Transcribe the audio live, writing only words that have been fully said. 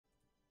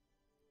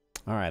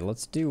All right,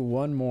 let's do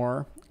one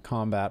more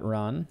combat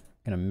run.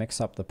 Gonna mix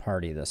up the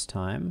party this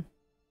time.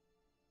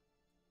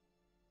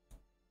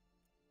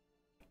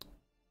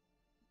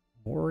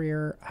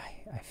 Warrior,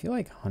 I feel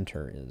like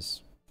Hunter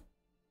is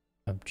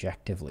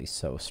objectively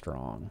so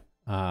strong.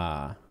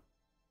 All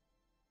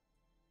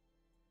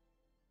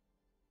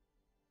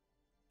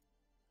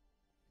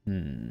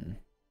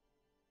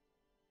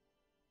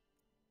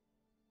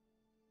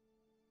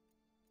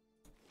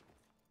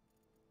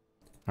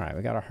right,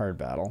 we got a hard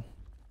battle.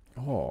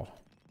 Oh.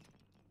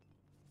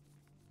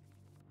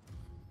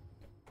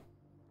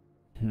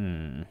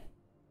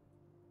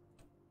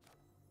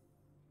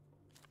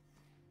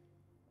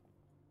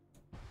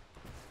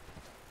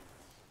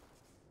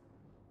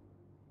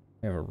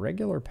 We have a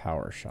regular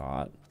power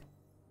shot.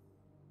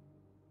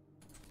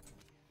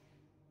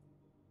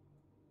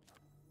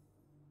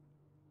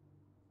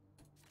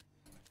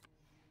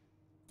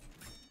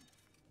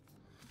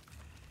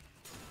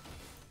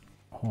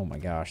 Oh my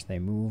gosh, they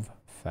move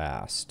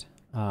fast.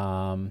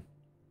 Oh,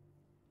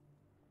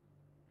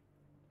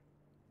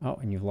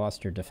 and you've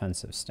lost your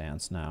defensive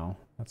stance now.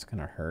 That's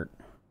gonna hurt.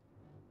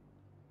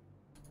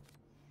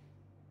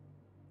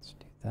 Let's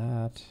do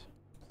that.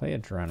 Play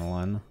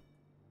Adrenaline.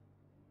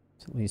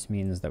 This at least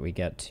means that we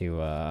get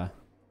to,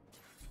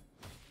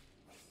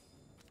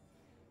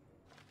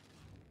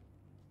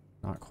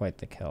 not quite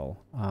the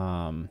kill.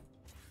 Let's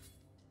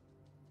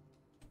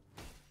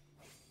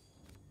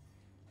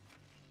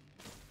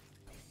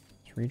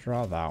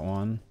redraw that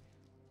one.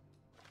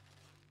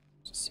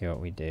 Just see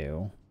what we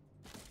do.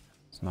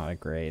 It's not a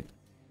great...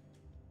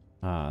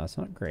 it's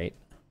not great.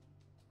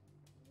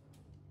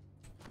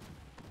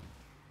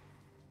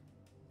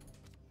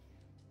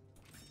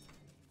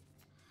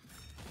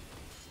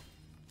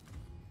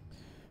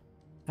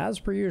 As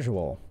per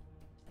usual,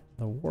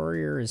 the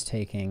warrior is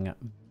taking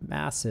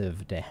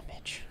massive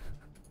damage.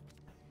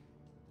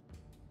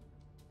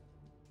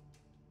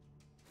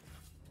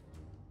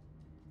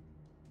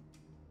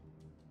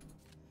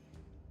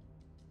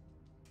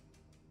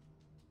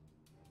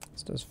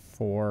 This does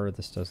 4,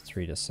 this does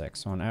 3 to 6.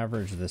 So on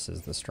average, this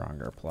is the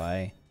stronger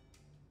play.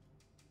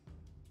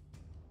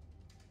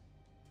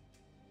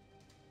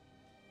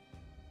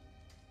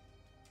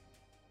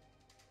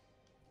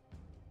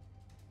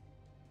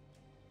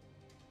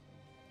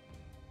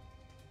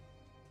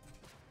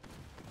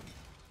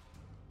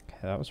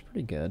 Okay, that was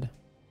pretty good.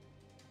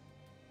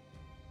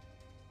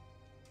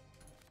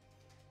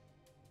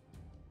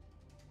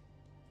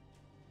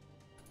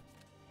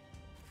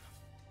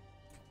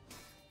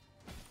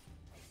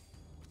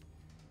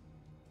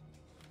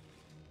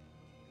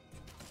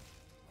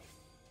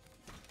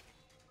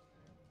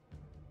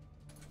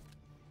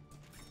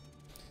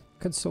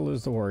 Could still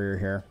lose the warrior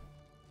here.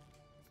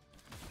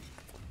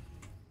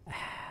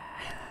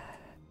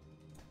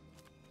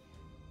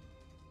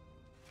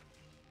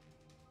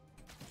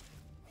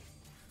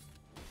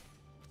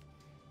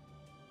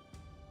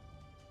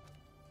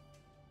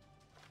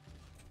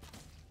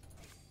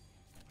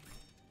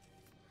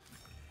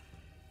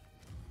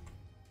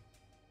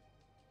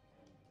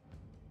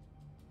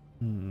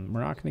 We're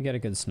not going to get a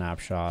good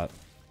snapshot,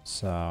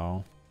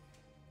 so...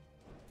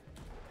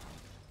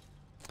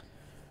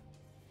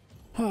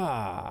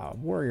 Ah,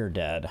 warrior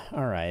dead.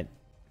 All right.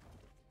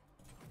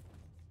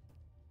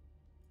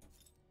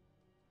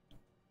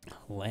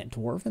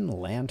 Dwarven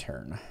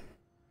Lantern.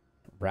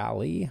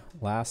 Rally,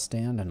 Last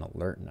Stand, and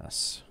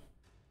Alertness.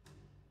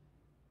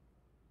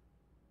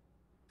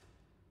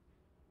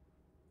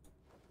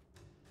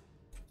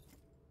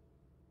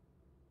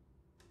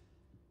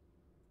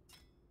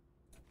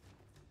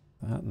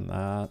 That and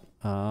that.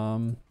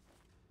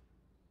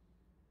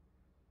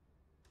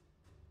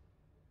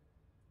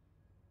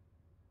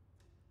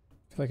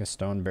 I feel like a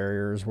stone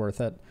barrier is worth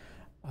it.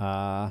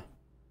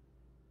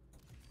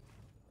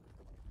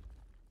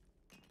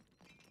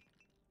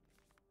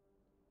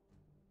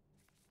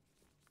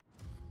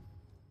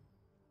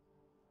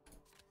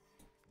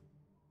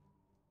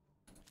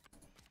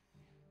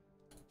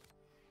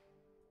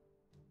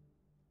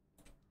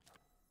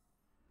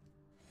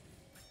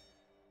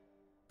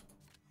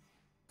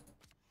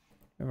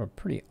 We have a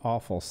pretty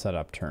awful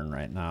setup turn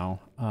right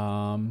now.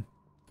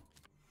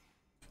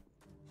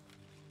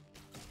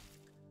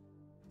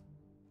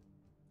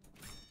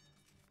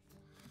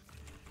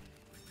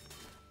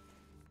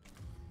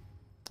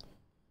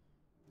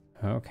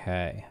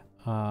 Okay,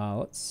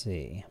 let's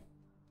see.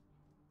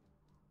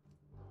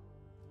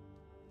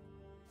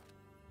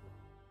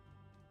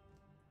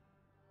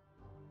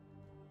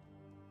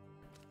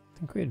 I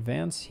think we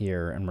advance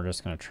here and we're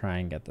just gonna try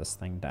and get this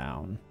thing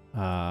down.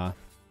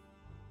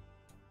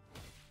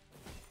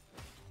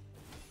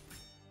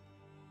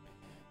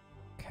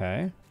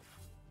 Okay.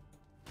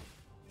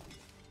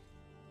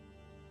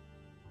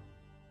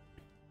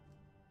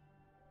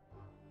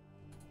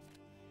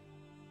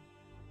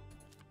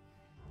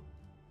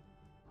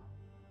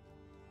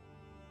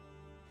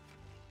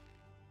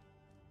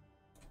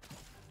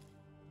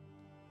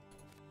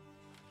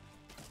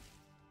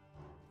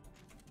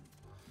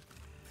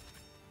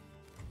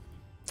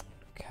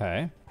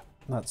 Okay,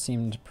 that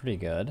seemed pretty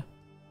good.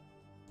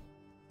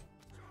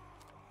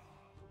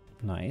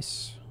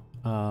 Nice.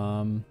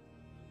 I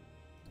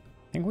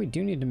think we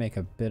do need to make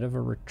a bit of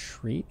a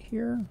retreat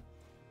here,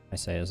 I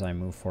say as I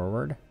move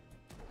forward.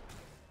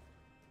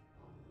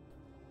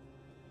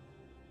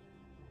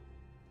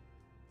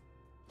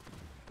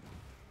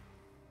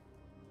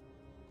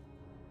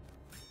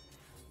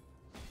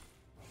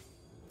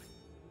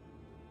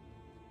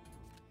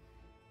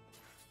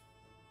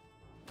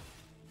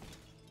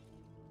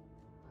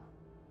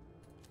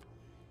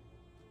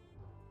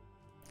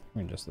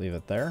 We can just leave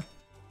it there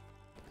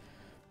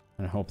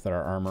and hope that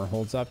our armor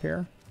holds up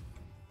here.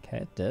 Okay,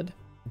 it did.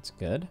 It's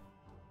good.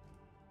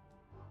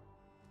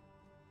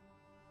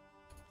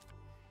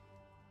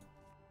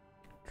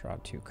 Draw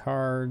 2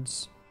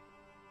 cards.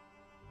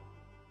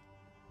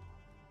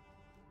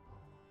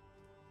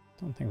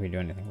 Don't think we do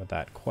anything with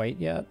that quite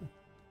yet.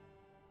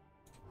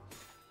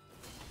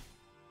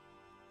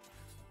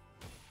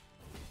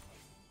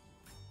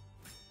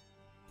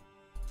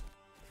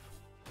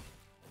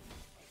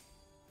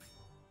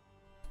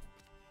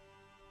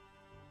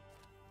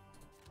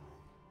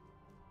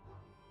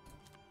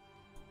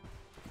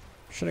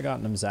 Should have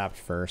gotten him zapped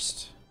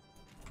first.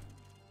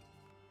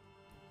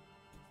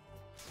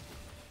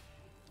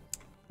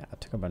 Yeah, I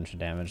took a bunch of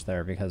damage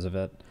there because of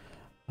it.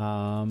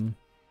 Let's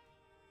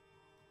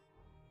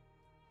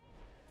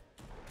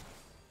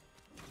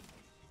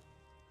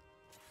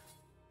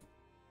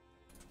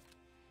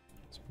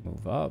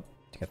move up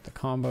to get the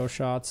combo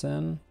shots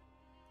in.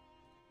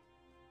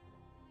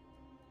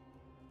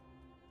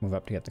 Move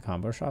up to get the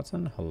combo shots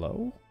in.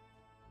 Hello?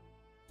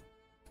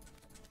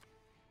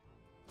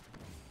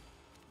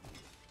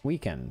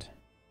 Weakened.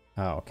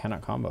 Oh,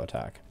 cannot combo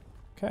attack.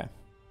 Okay.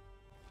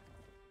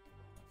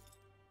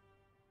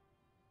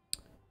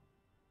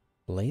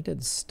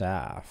 Bladed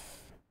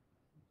staff.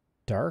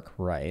 Dark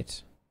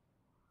right.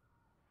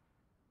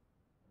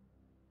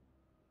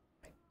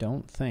 I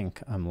don't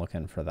think I'm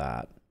looking for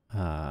that.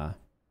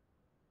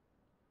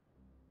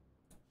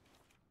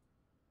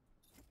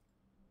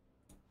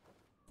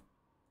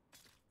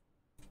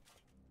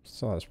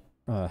 Still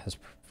has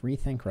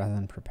rethink rather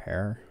than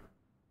prepare.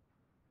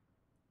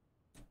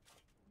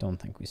 Don't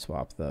think we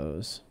swap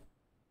those.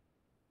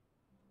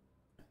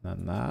 And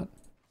then that.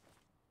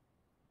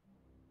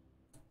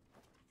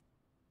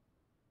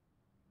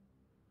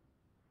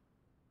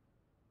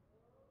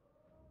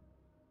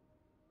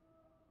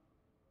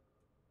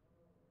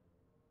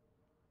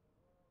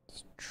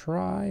 Let's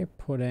try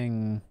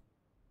putting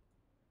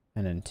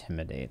an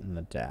intimidate in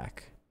the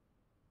deck.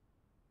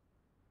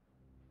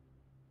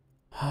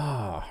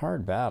 Ah,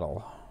 hard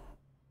battle.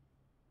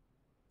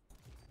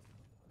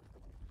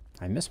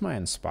 I miss my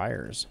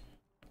inspires.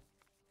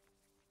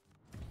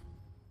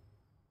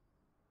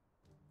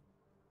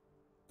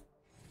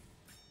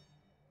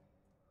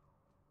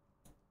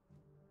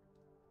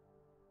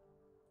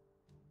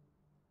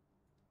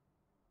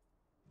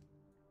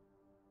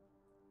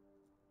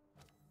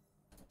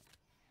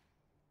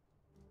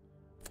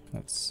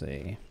 Let's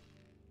see.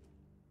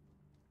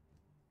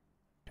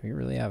 Do we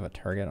really have a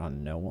target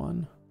on no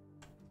one?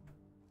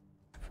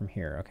 From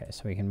here, okay,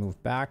 so we can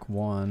move back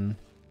 1.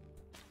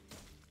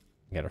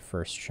 Get a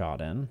first shot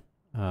in.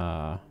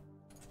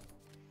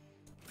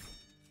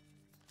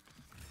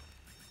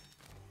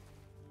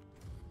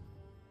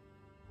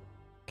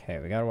 Okay,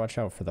 we gotta watch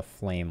out for the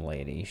flame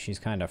lady. She's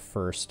kind of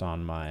first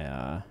on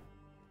my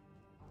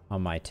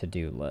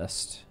to-do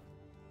list.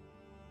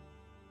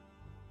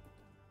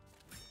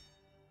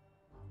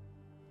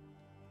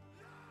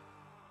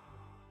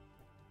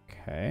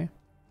 Okay.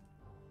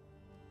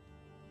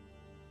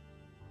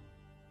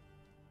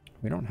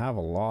 We don't have a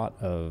lot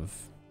of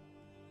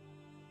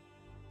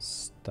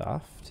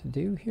stuff to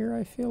do here,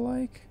 I feel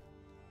like.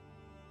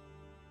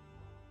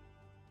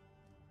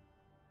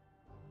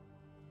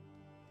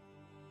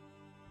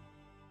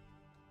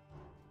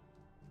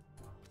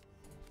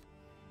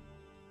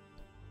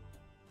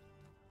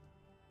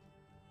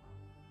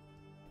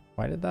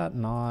 Why did that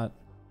not...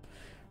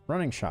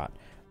 Running shot.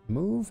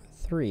 Move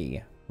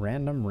 3.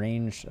 Random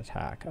ranged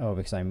attack. Oh,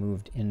 because I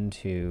moved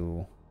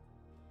into...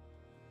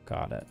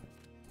 Got it.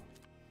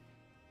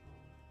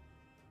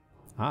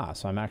 Ah,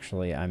 so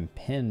I'm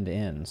pinned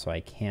in, so I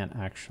can't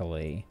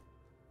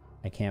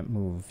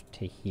move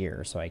to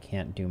here, so I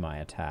can't do my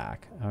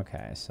attack.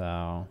 Okay,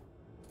 so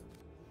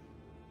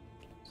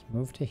let's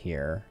move to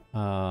here.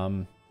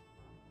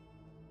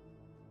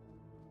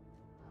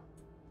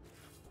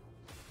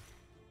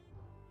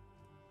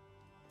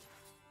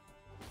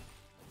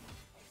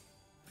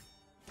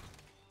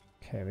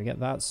 Okay, we get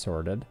that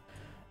sorted.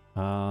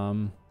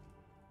 I'm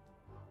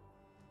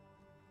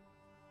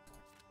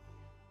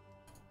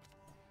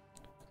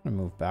gonna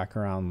move back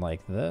around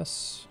like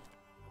this.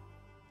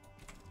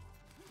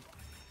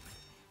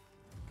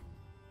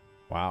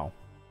 Wow.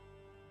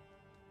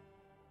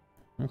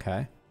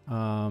 Okay.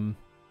 Let's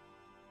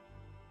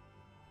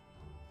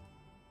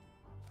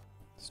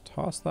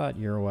toss that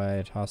your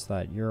way, toss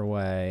that your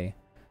way.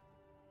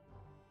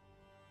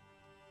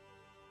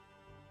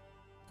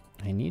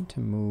 I need to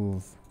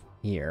move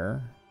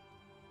here.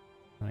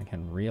 I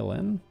can reel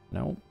in.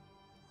 Nope.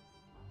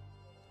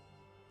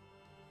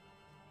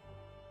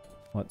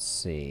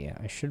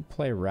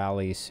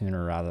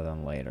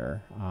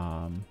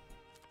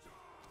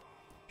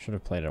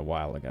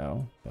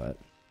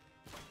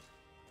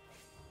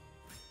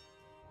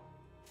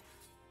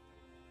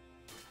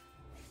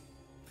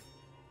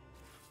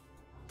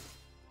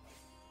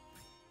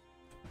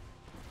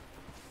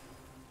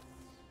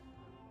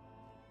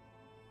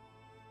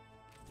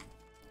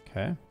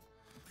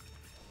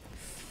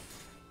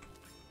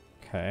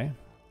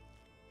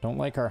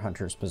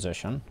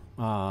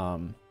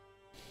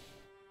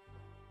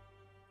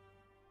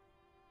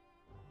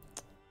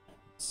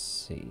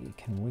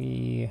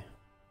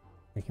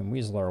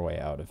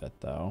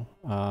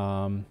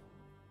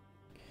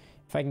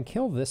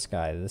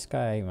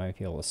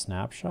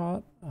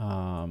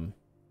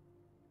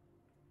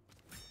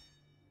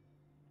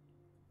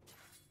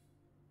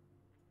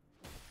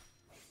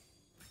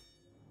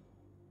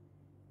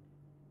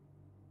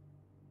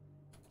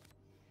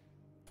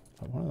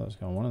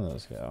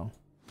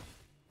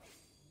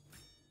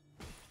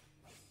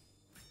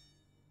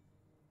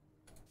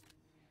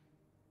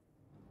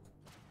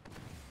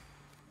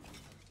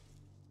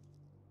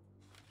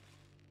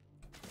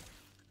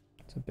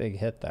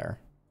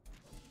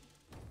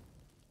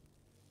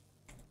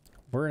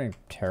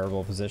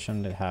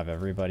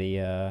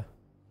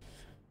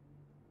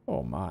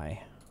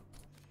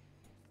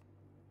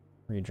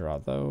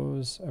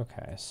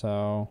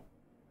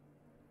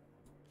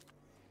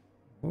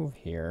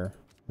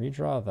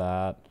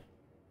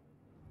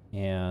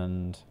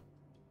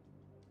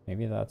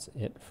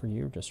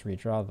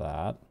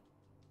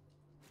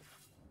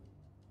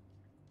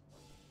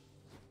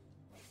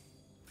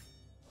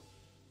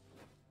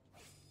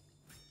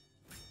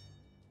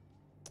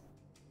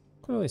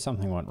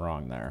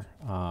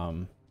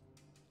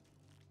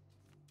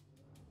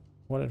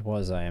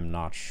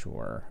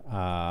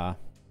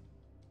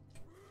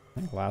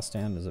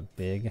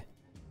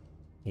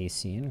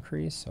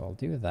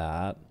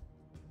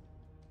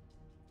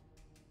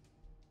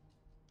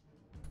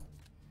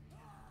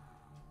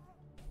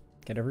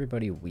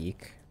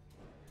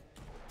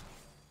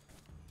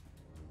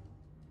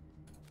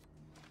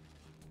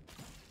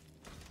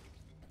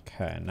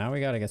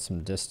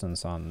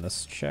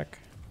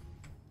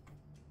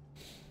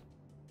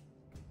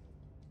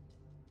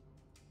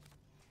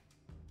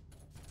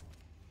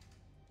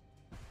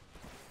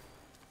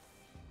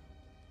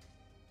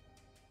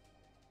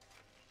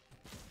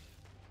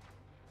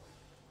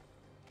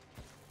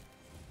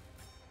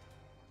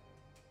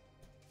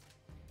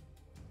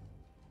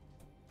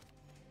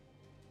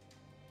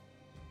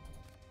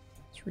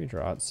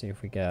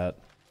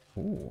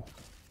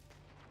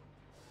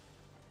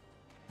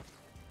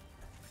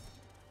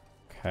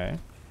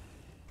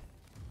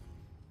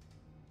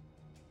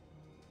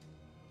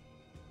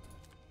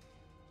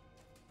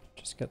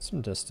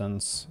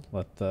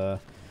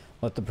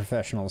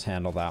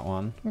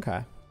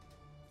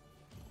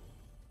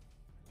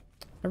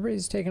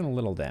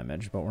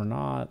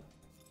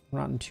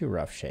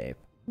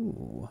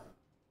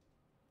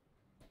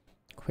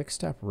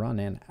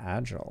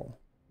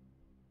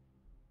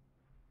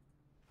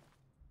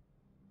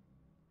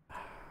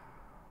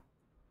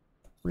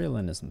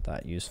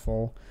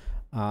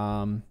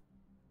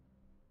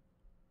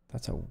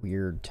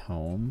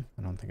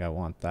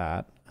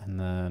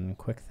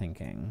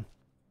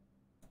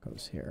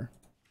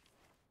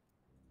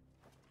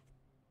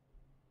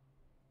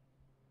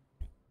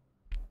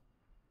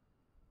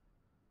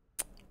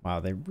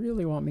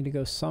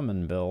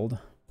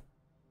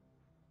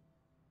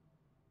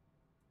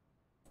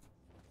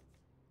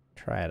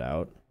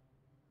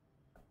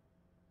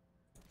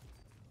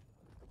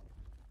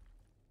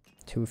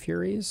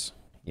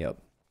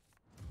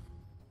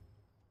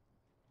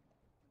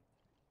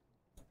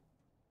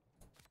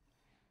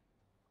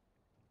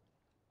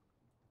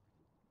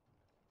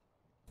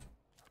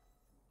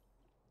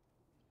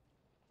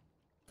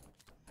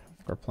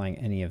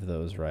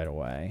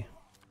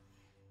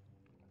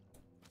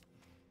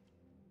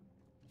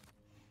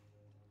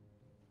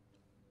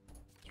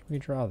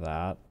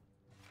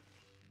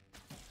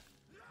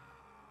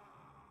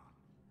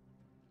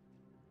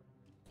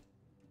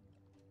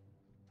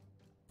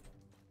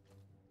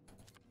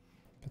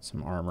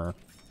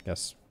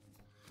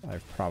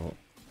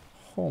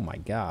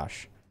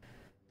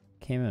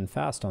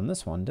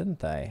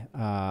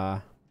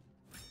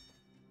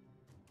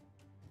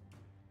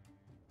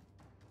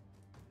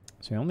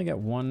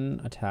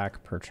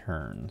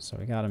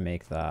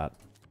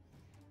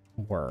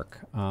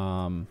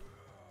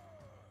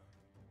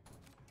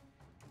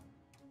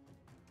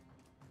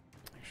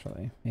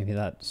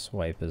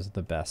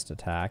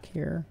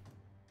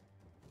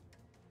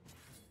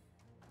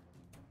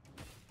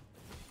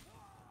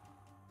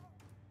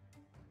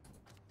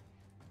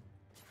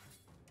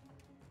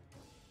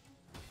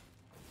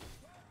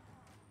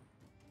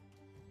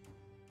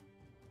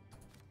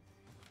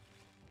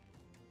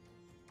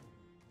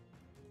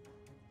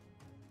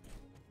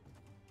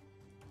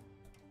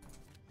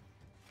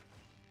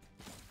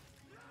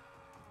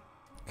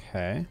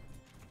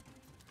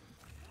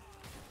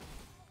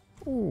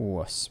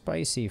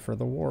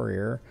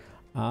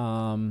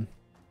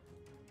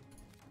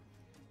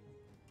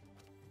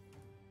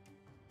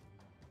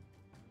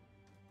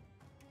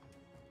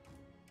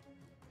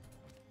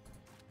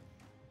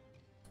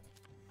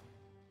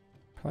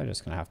 Probably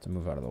just gonna have to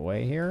move out of the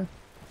way here.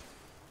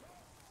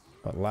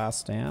 But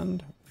last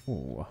stand,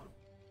 ooh,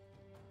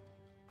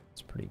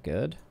 it's pretty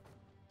good.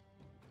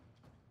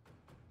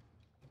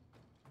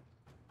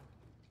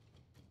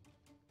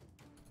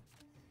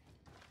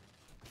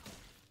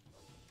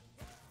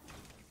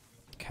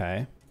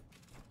 Okay.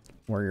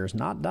 Warrior's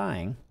not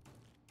dying.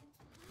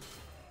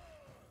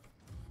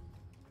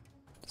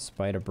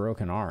 Despite a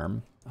broken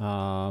arm.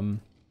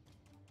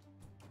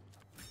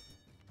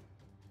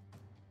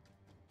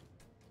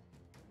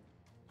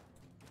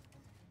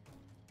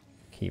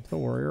 Keep the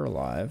warrior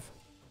alive.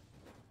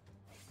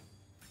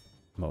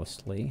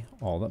 Mostly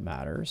all that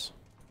matters.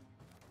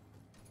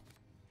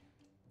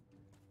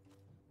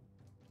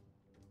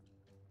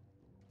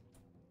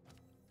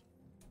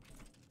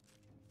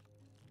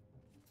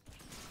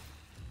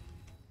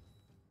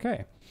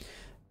 Okay.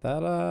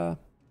 That,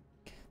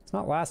 it's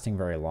not lasting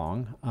very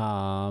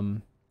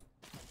long.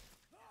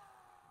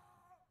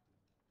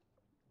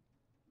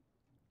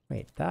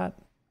 Wait, that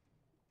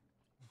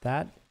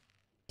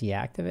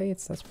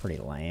deactivates? That's pretty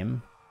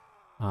lame.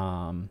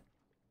 All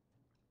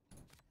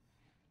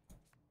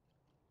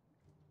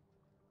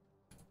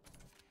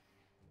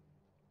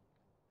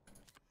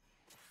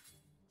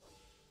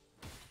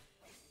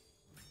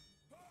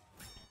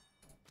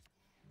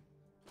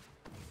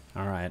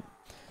right.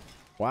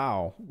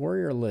 Wow,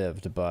 warrior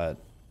lived, but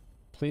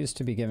pleased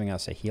to be giving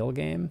us a heal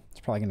game. It's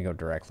probably going to go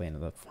directly into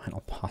the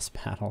final boss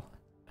battle.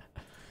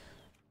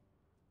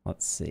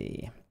 Let's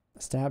see.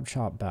 Stab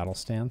chop battle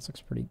stance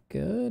looks pretty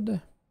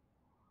good.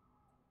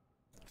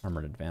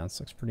 Armored advance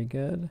looks pretty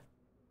good.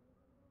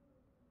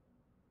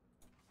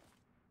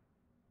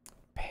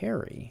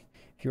 Parry.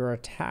 If you are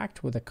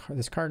attacked with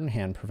this card in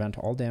hand, prevent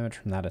all damage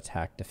from that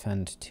attack,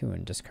 defend 2,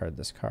 and discard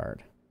this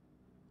card.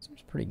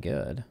 Seems pretty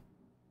good.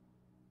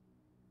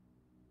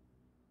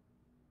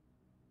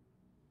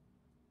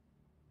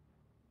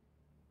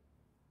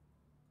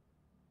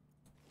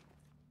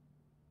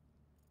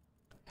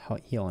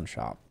 Heal and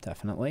shop,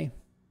 definitely.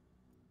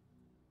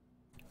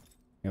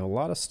 We have a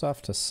lot of stuff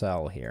to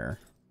sell here.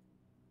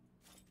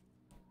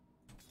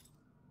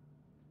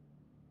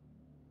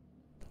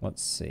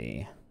 Let's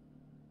see.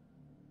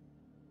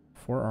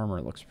 4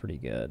 armor looks pretty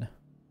good.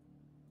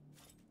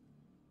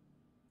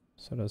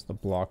 So does the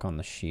block on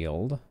the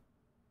shield.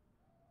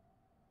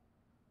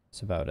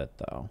 That's about it,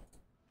 though.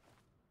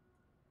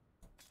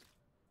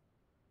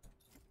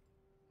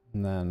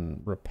 And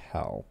then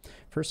repel.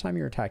 First time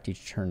you're attacked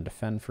each turn,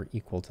 defend for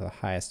equal to the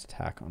highest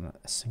attack on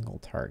a single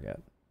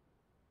target.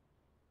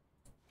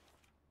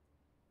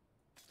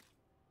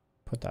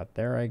 Put that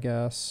there, I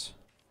guess.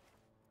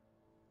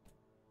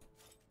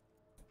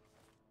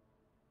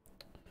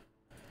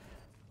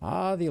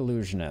 Ah, the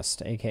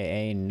Illusionist,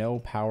 aka No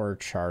Power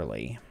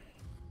Charlie.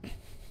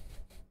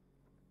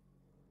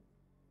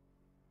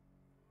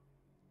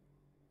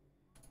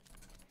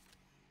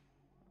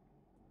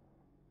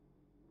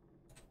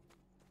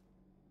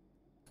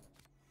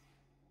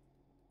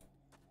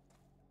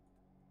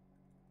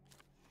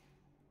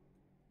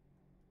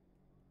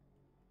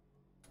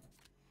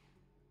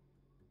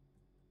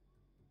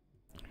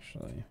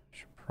 Actually, I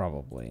should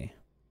probably...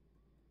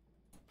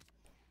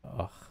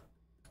 Ugh.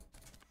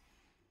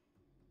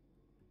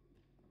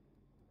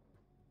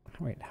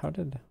 Wait, how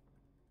did...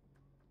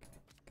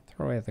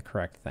 Throw away the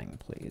correct thing,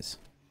 please.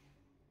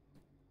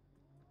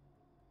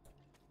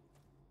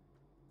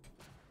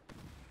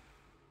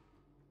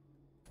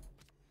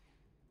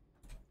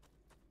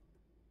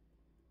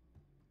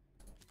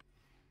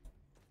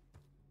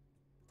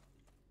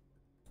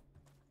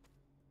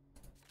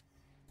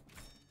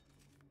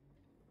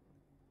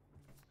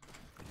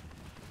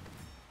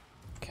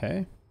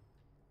 Okay.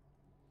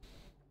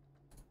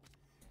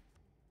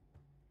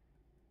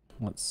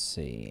 Let's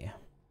see.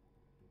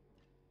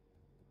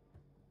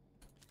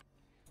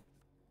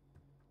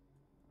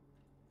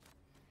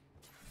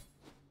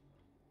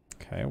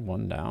 Okay,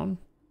 1 down.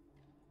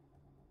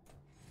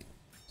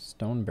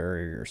 Stone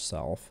barrier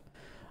yourself.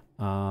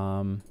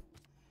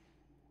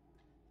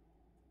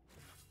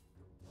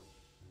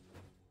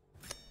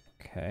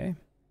 Okay.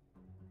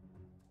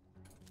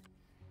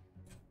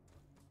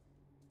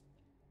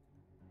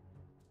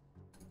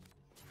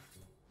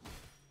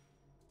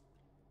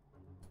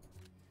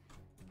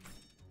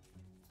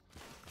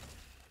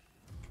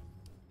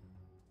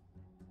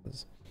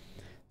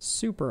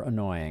 Super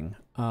annoying.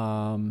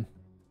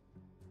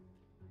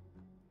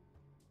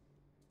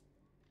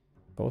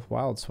 Both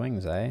wild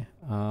swings, eh?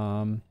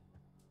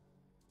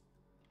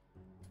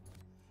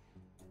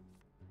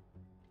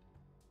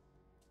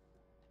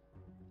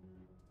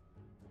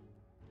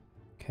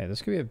 Okay,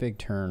 this could be a big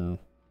turn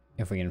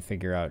if we can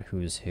figure out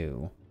who's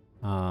who.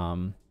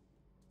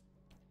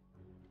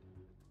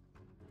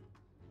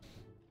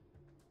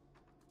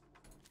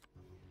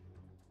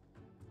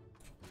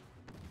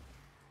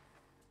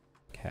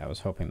 Okay, I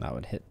was hoping that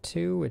would hit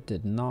 2. It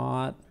did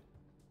not.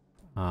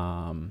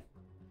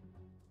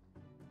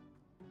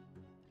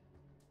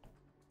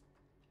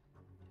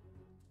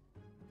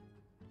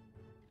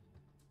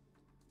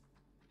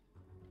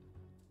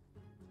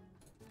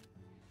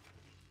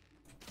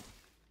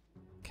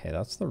 Okay,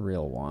 that's the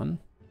real one.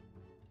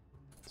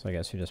 So I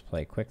guess you just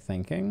play quick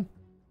thinking.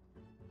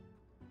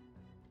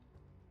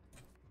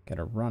 Get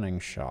a running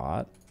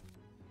shot.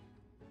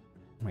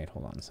 Wait,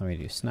 hold on. So we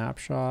do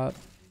snapshot.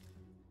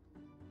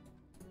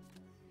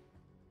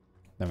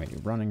 Then we do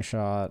running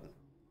shot.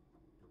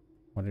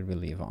 What did we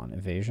leave on?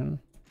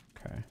 Evasion?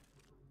 Okay.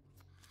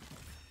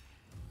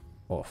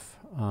 Oof.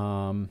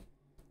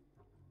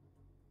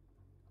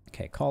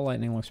 Okay, Call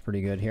Lightning looks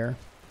pretty good here.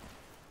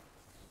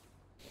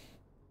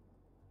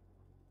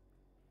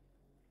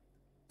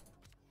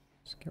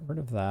 Just get rid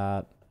of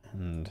that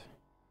and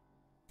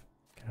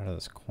get out of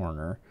this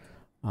corner.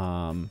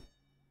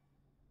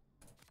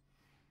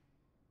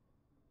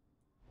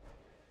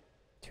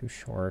 Too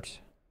short.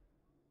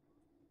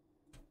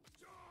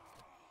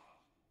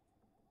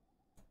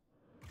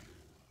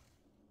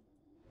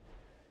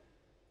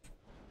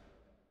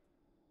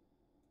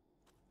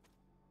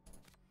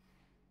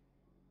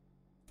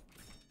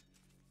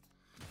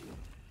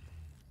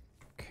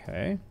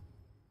 Okay.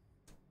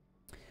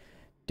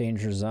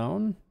 Danger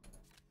zone.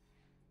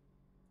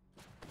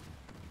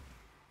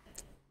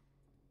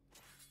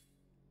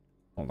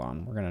 Hold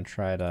on, we're gonna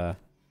try to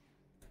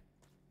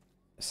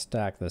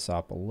stack this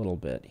up a little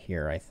bit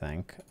here, I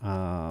think.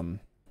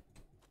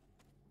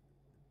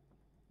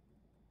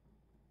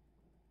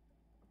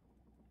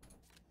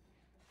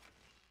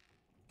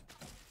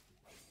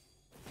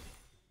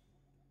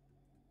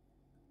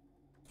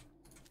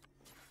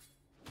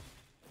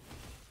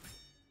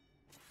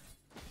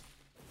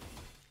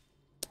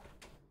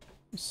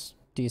 It's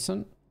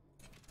decent.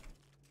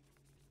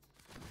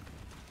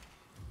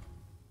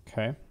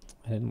 Okay.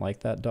 I didn't like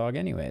that dog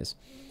anyways.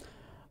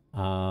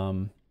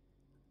 Okay,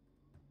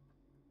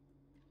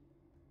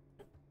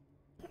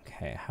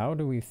 how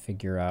do we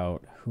figure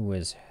out who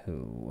is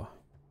who?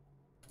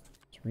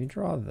 Let's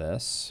redraw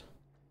this.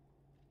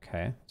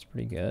 Okay, that's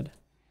pretty good.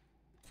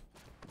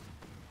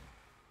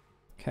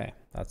 Okay,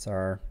 that's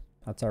our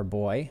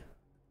boy.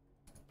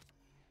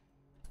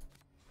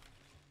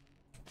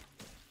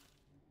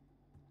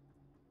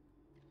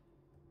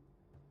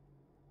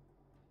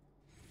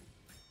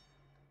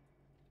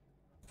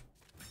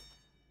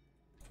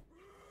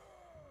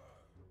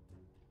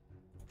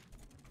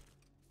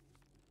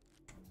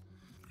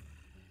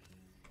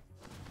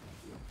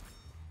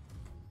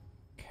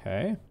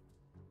 Okay.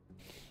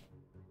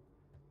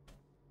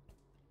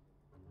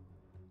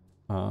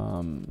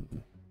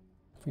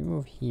 If we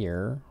move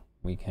here,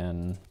 we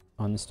can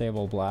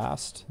unstable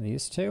blast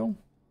these two.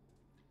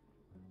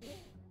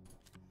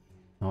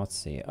 Now let's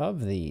see,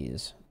 of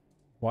these,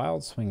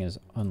 Wild Swing is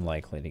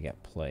unlikely to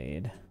get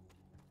played.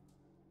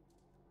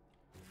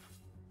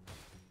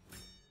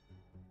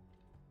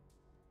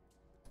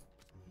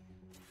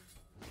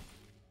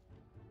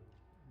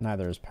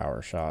 Neither is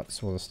Power Shot,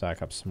 so we'll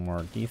stack up some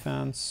more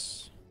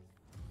defense.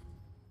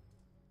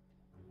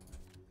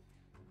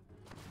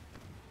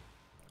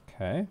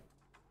 Okay.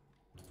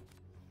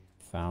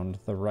 Found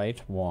the right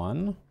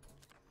one.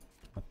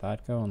 Let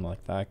that go and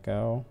let that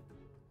go.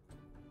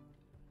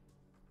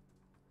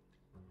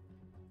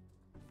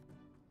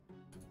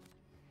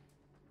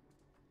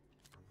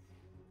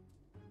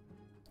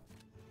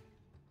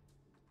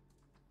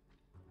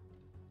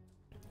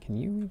 Can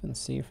you even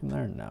see from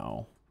there?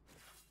 No.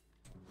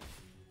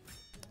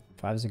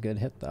 5's a good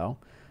hit though.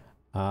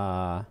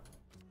 Oh,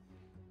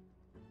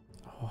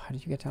 how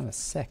did you get down to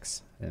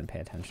 6? I didn't pay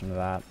attention to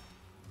that.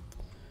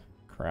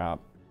 Crap.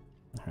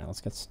 Alright,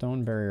 let's get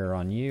Stone Barrier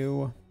on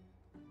you.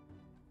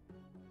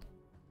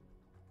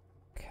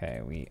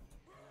 Okay, we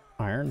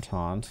Iron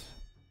Taunt.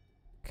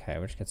 Okay,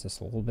 which gets us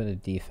a little bit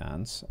of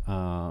defense.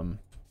 Damn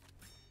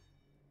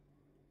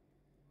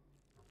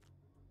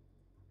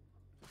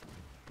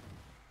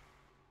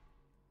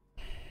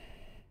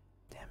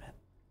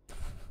it.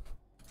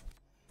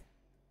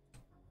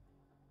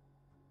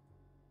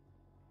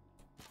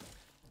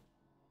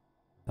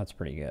 That's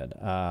pretty good.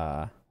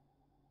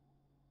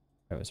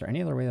 Wait, was there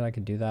any other way that I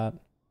could do that?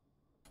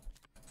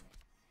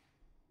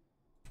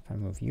 If I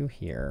move you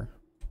here.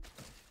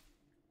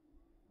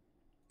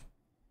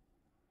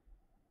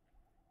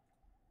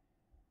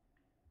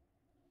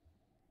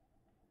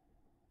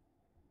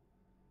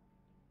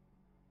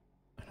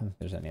 I don't think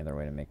there's any other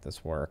way to make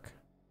this work.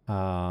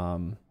 Yeah.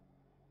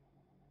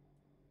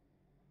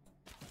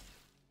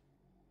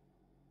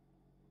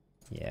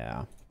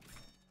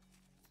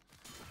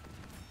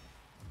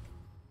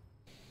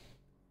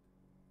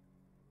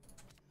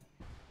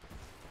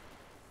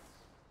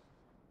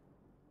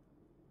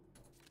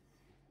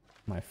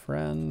 My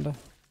friend,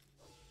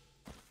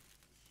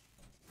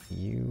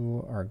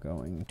 you are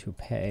going to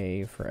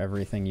pay for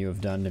everything you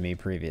have done to me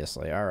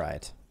previously. All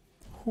right.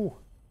 Whew.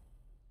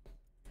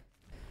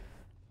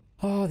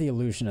 Oh, the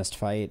illusionist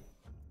fight.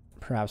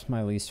 Perhaps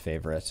my least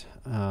favorite.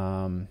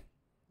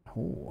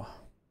 Ooh.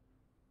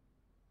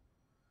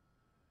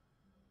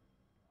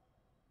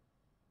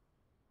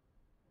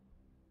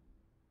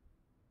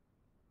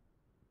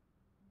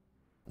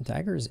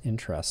 Dagger is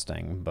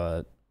interesting,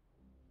 but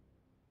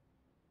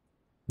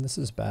this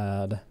is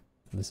bad.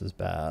 This is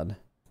bad.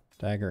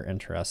 Dagger,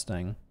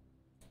 interesting.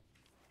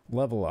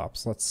 Level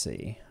ups, let's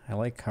see. I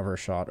like cover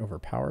shot over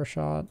power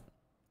shot.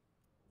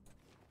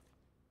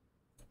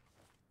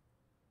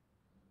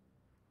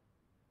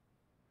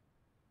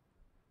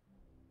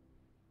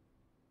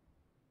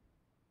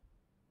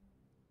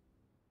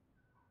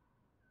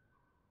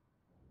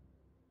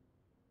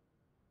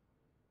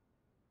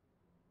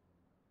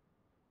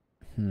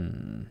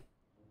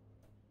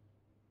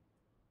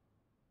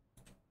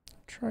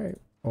 Try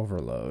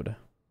overload.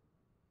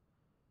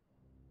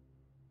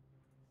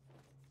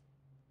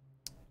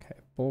 Okay,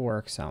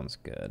 bulwark sounds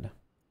good.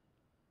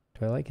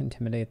 Do I like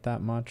intimidate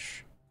that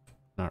much?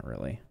 Not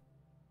really.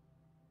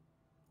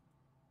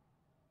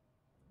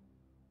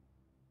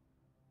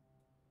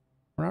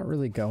 We're not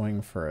really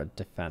going for a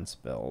defense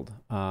build.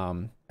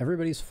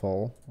 Everybody's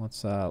full.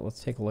 Let's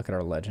take a look at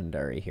our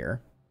legendary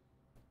here.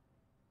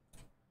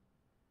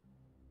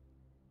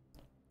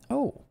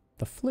 Oh,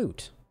 the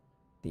flute.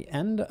 The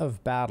end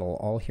of battle,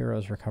 all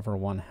heroes recover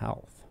 1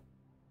 health.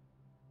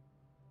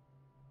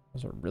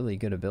 Those are really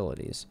good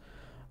abilities.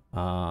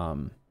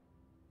 Battle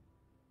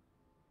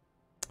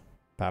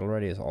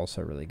ready is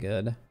also really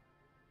good.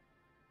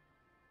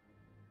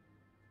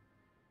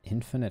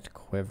 Infinite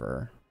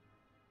quiver.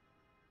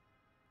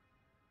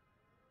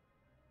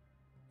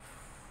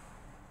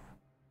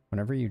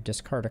 Whenever you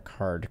discard a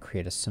card,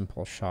 create a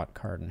simple shot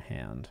card in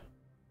hand.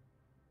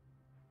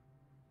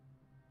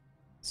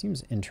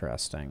 Seems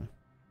interesting.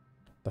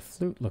 The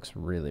flute looks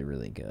really,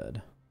 really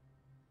good.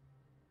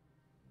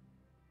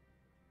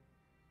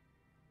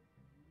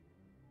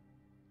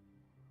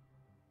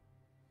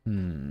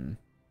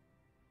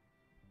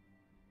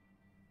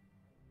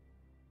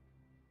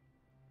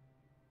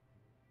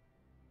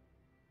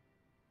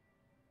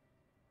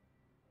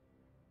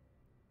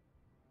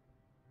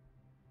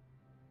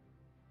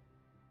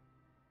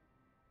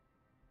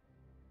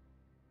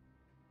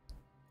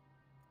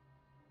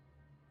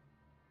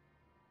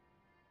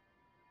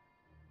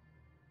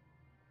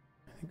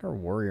 I think our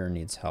warrior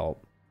needs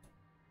help.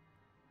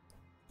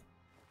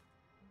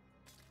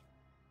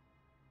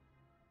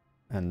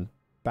 And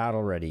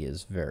battle ready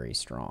is very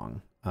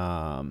strong.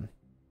 Don't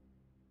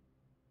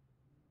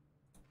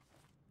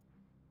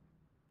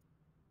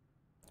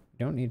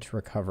need to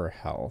recover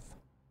health.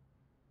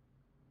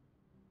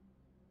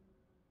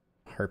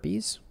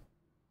 Harpies?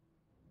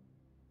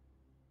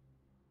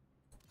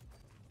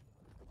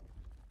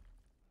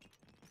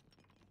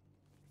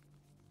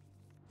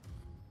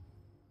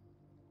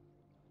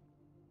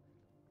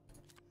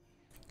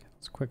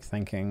 It's quick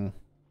thinking.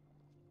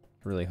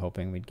 Really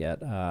hoping we'd get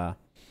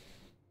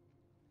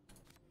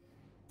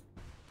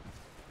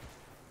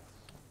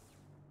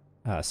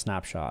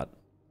snapshot.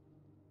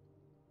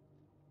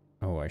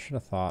 Oh, I should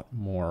have thought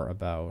more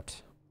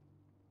about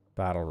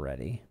battle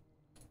ready.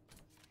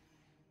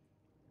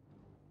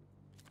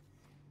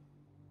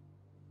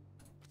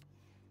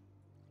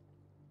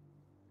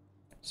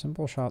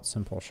 Simple shot,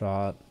 simple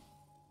shot.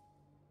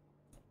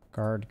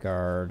 Guard,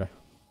 guard.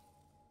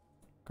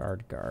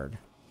 Guard, guard.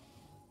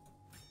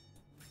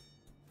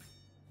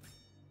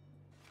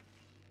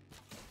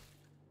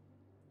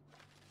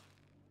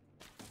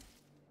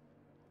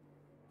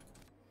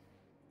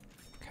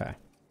 Okay.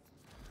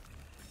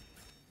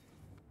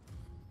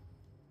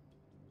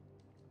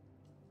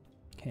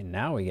 Okay,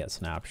 now we get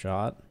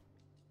snapshot.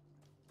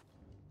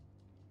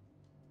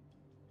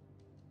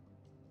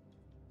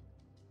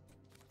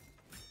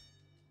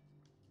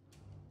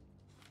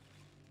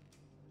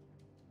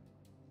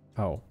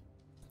 Oh,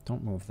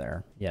 don't move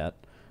there yet.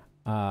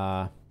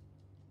 After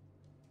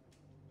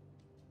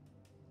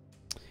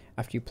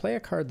you play a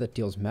card that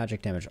deals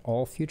magic damage,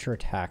 all future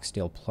attacks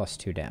deal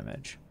 +2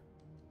 damage.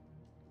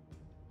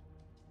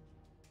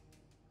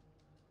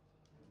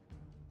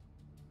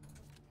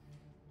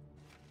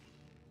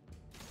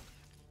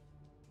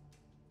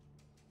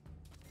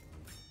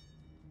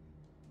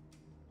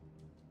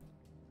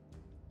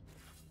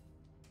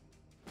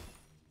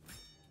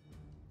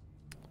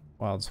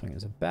 Wild Swing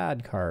is a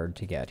bad card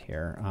to get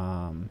here.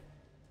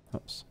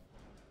 Oops.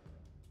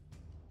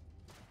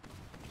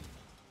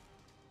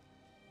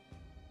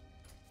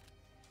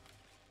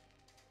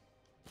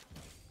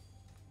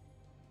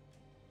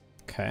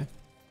 Okay.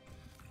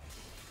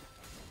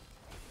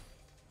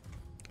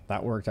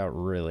 That worked out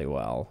really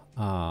well.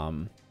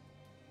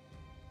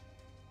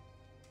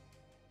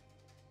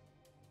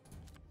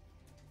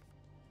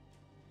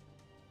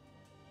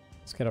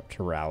 Let's get up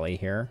to rally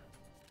here.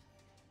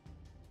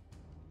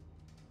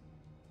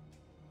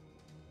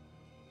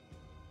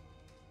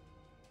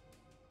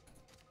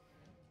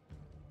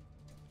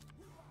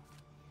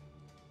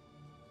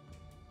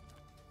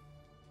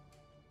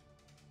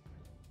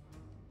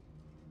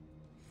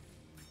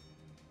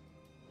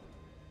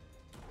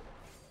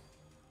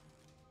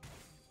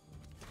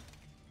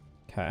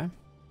 Okay.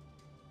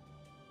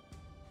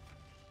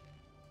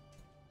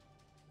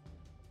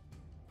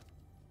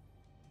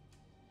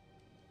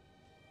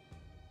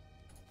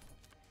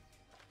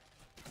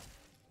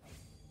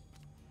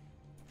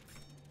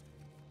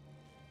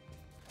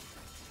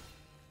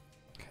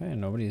 Okay,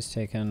 nobody's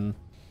taken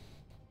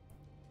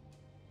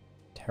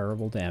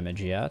terrible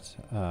damage yet.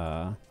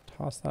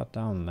 Toss that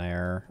down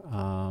there.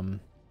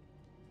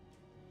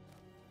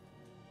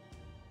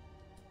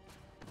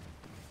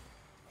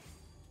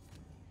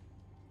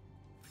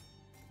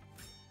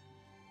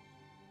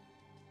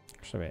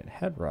 Actually, wait,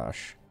 head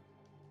rush.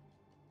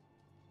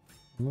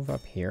 Move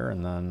up here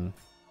and then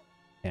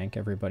yank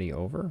everybody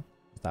over?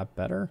 Is that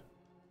better?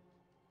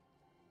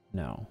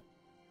 No.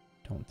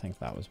 Don't think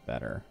that was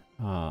better.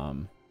 I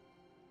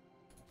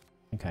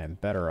think I am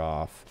better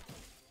off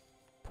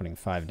putting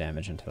 5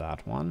 damage into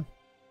that one.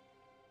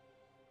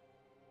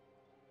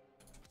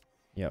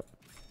 Yep.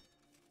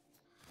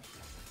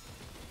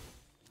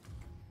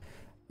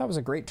 That was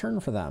a great turn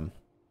for them.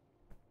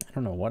 I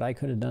don't know what I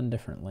could have done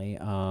differently.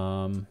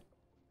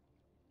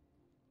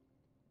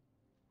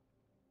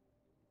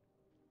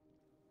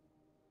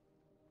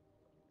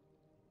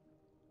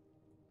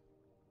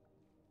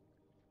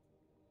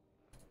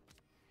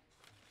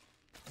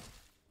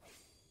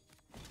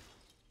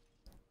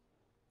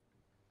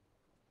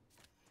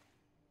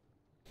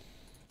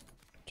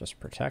 Just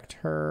protect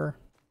her.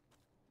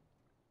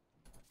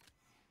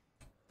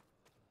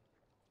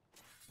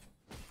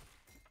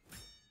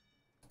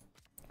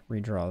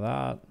 Redraw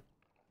that.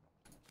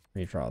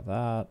 Redraw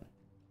that.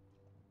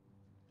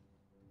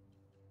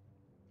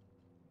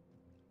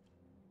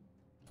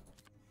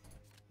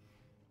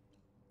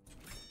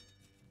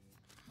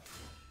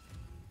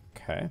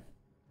 Okay.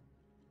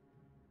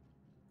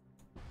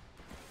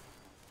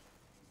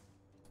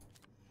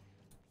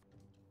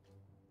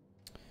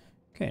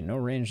 Okay, no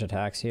ranged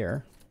attacks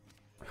here.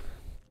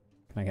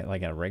 Can I get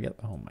like a regular?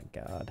 Oh my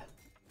god.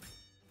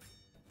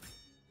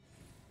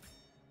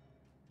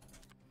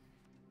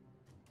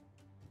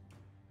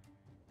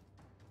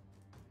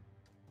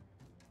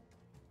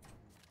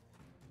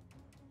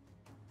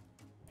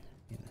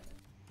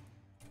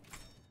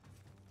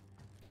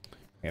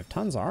 We have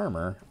tons of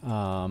armor.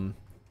 Let's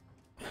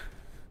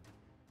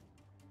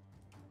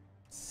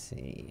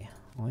see.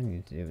 All I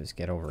need to do is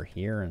get over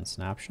here and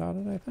snapshot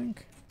it, I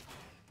think.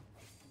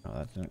 No,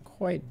 that didn't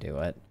quite do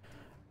it.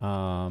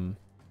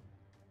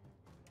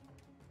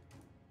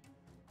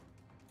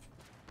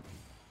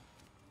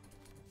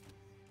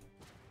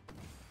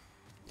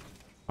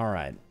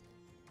 Alright.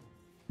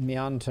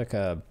 Mion took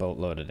a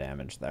boatload of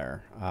damage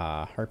there.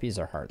 Harpies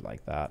are hard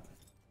like that.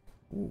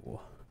 Ooh.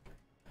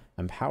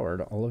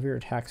 Empowered. All of your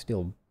attacks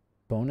deal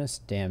bonus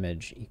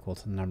damage equal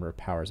to the number of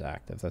powers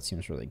active. That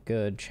seems really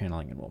good.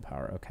 Channeling and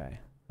willpower. Okay.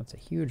 That's a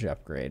huge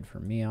upgrade for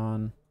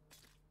Mion.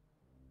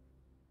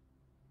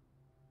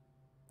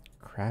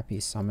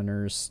 Crappy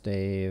summoner's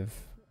stave.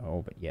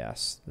 Oh, but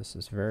yes. This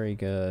is very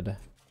good.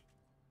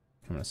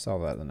 I'm going to sell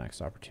that the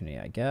next opportunity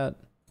I get.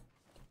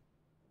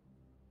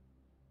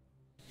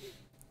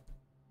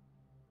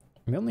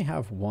 We only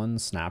have 1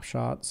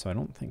 snapshot, so I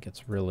don't think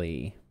it's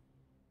really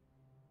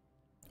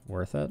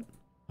worth it.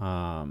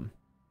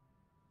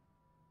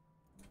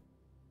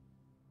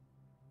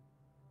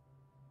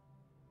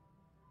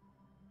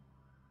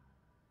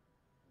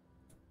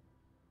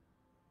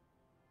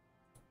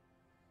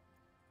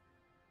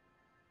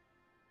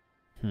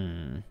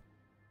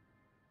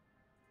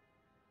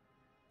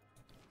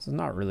 This is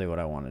not really what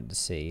I wanted to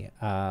see.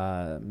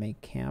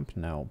 Make camp?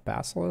 No.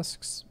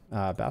 Basilisks?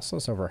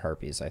 Basilisks over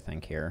harpies, I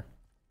think, here.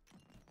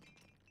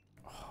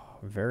 Oh,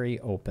 very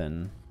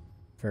open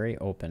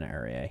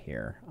area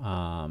here.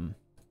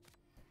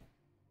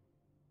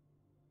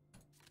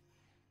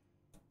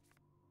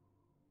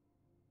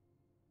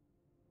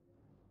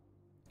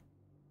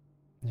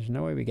 There's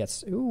no way we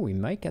get... Ooh, we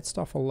might get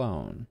stuff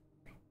alone.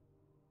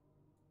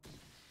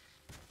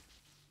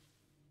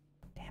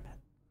 Damn it.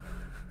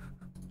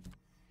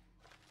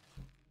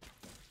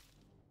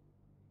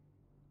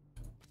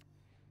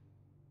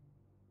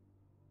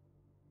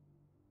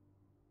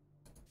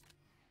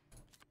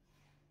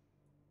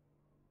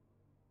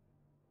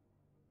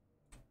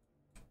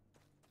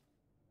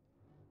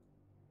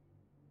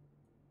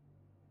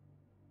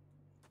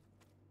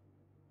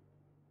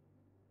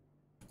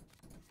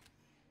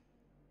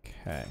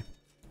 Okay,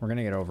 we're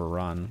gonna get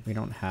overrun. We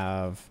don't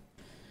have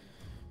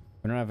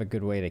a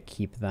good way to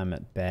keep them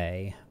at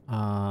bay.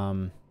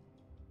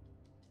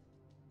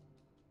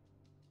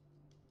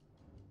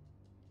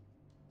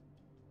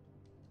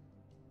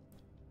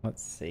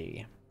 Let's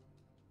see.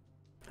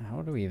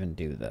 How do we even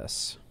do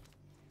this?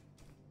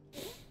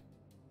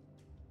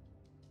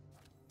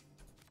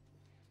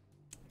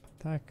 Let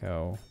that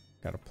go.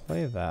 Gotta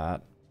play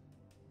that.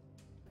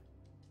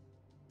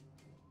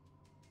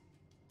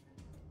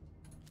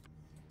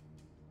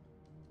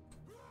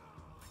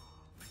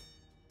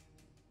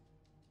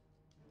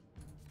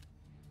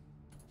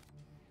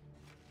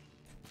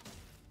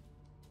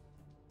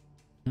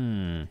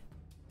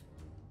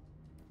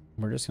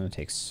 We're just going to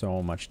take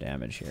so much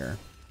damage here.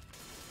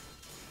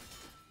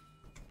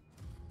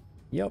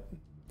 Yep.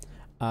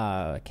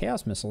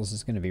 Chaos Missiles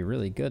is going to be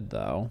really good,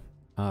 though.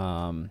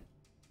 After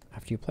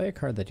you play a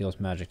card that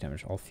deals magic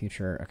damage, all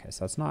future... Okay,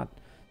 so that's not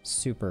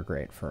super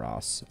great for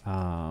us.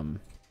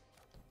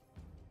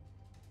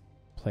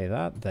 Play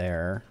that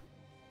there.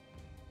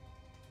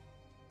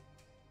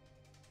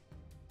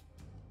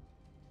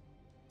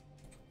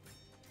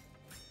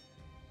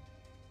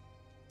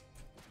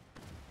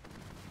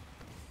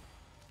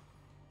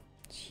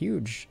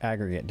 huge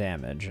aggregate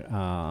damage.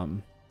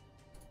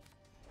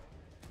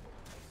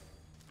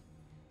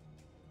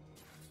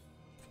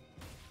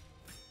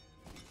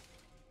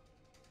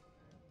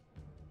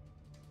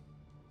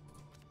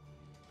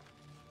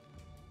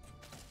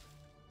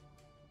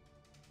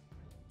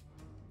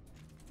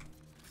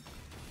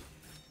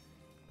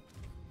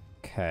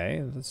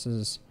 Okay, this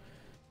is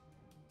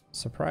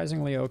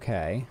surprisingly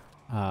okay.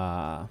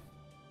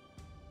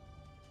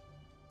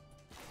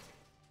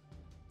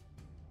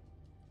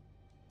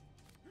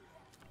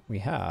 We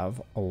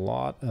have a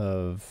lot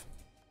of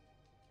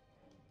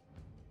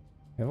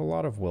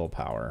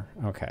willpower.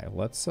 Okay,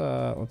 let's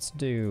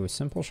do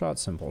simple shot,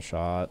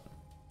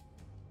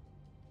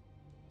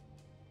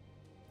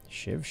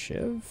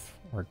 shiv,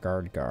 or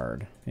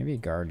guard. Maybe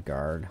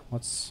guard.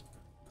 Let's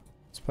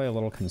play a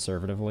little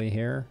conservatively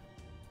here.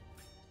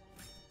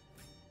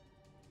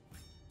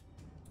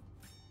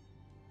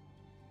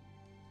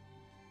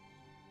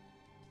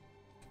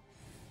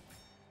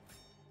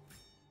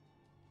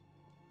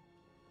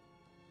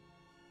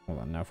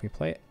 Hold on, now if we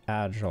play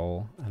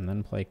agile and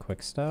then play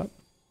quick step,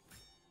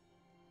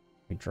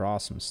 we draw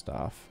some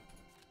stuff.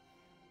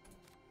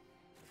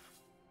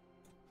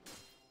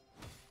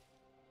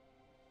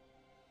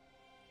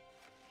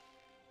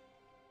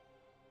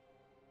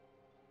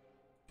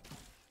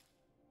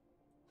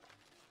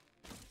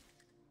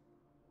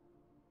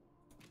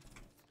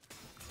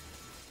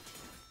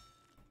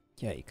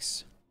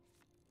 Yikes.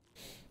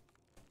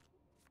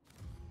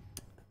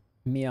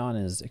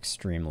 Mion is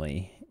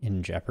extremely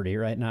in jeopardy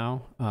right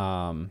now.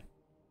 Okay,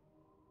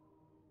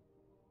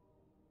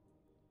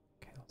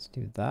 let's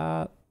do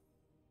that.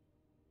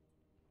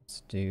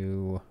 Let's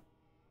do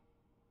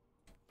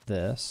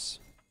this.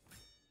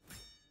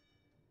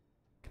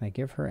 Can I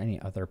give her any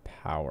other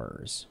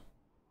powers?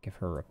 Give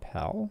her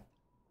repel?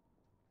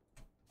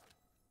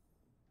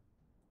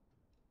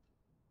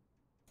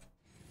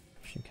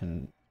 She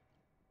can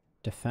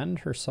defend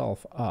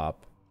herself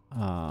up.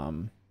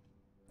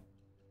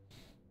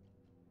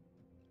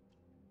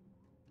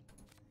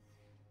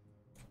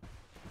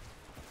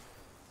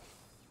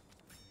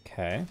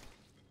 Okay.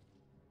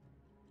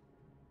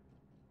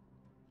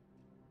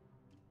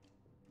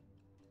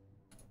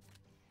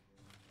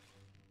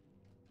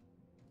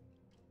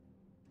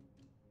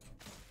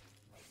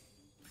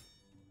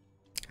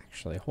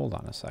 Actually, hold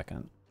on a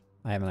second.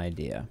 I have an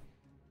idea.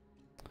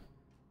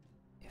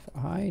 If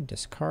I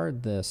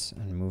discard this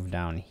and move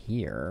down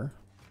here,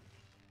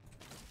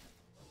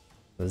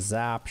 the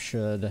zap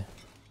should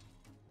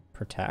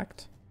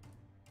protect.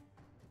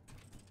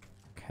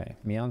 Okay,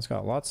 Mion's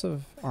got lots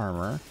of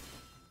armor.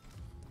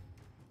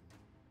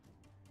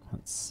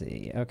 Let's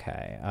see.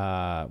 Okay,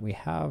 we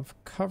have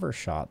cover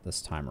shot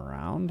this time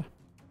around.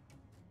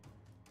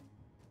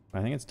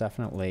 I think it's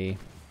definitely...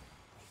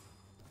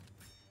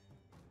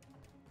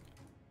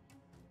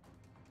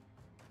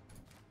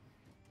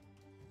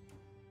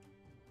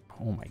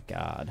 Oh my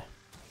god.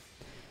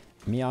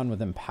 Mion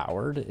with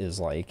empowered is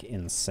like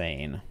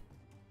insane.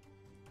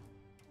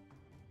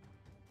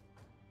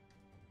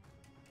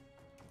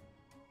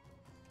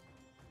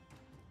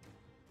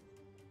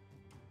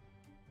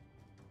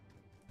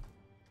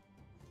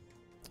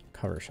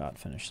 Cover shot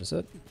finishes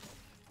it.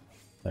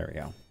 There we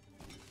go.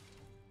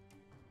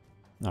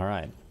 All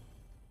right.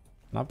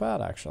 Not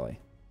bad, actually.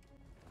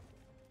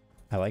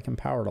 I like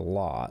empowered a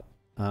lot.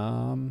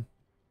 Draw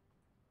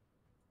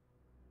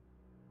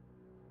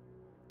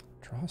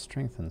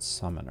strength and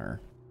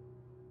summoner.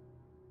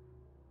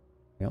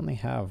 We only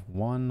have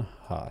one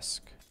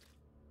husk.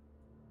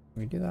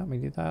 Can we do that? We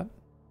do that?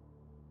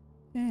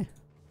 Eh.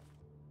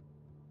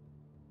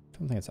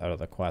 Don't think it's out of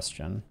the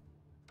question.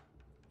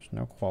 There's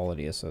no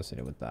quality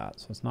associated with that,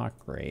 so it's not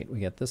great. We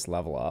get this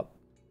level up.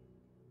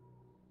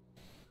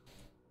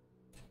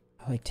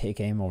 I like take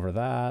aim over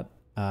that.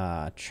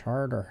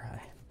 Chart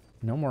or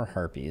no more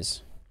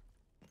harpies.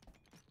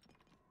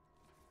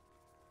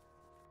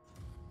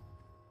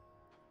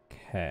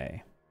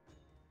 Okay.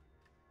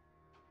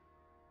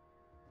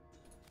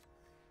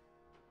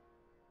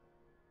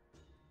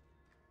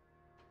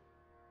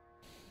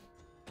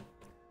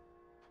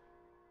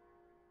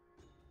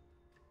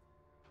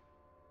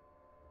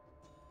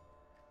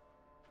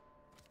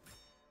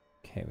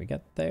 Okay, we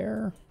get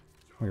there.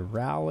 We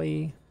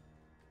rally.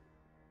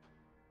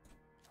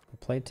 We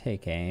play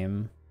take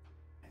aim,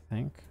 I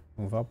think.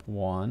 Move up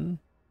one.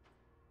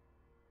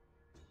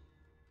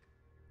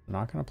 I'm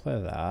not going to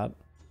play that.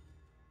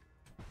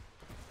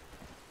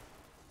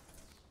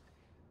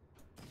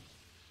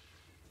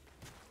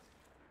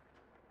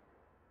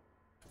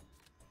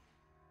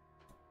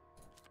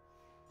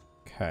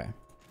 Okay.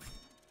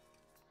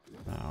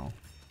 Now.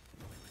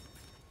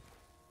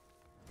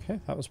 Okay,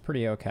 that was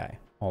pretty okay,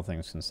 all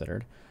things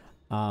considered.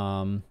 We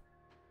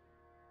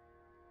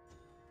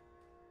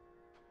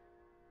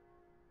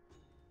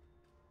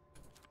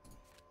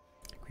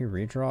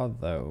redraw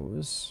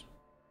those.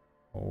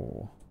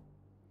 Oh.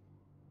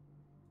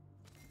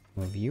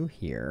 Move you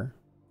here.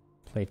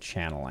 Play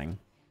channeling.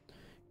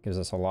 Gives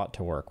us a lot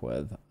to work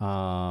with.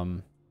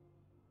 Play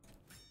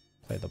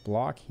the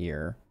block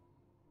here.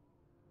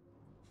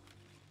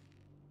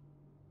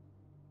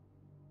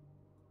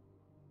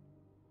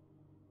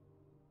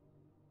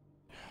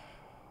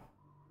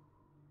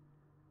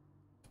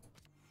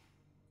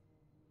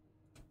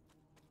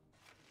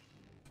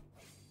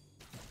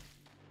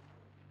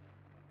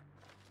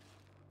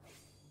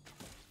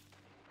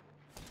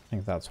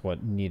 think that's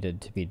what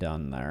needed to be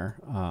done there.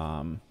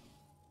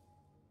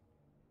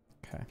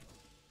 Okay.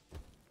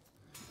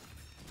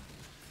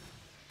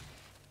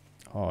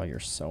 Oh, you're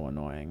so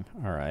annoying.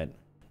 All right.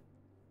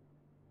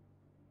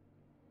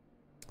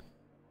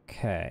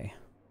 Okay.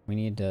 We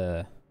need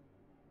to...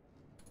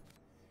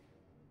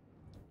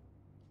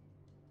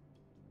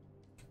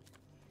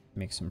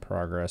 make some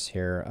progress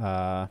here.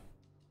 I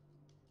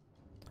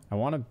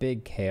want a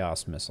big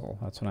chaos missile.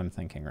 That's what I'm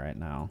thinking right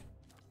now.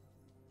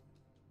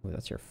 Ooh,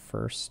 that's your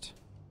first...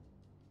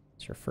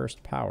 it's your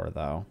first power,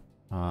 though.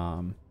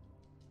 So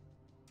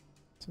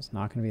it's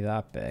not going to be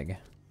that big.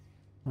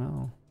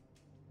 Well...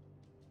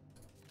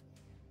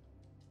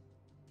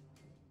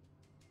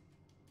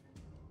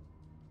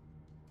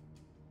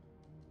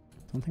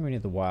 I don't think we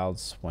need the wild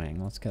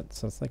swing. Let's get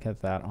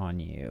that on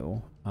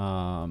you.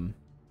 I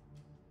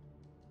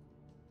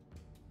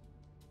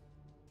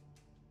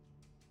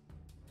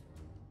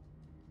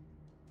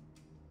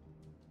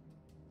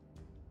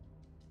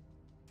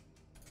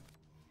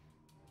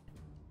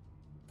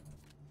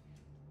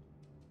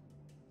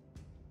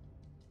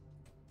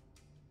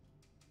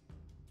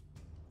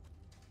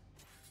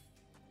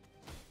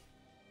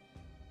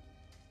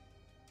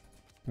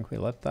think we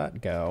let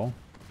that go.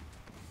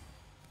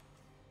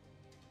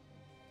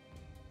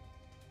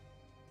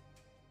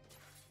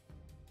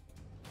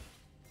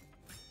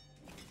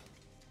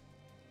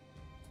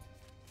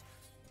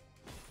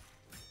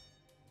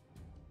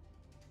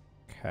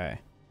 Okay.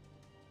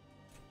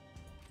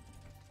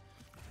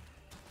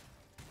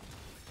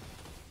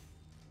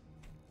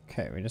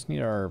 Okay, we just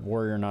need our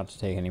warrior not to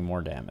take any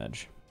more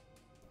damage.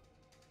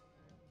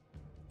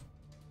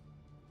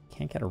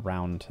 Can't get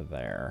around to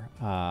there.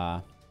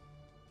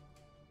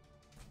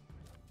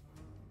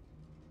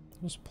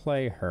 Just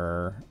play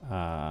her.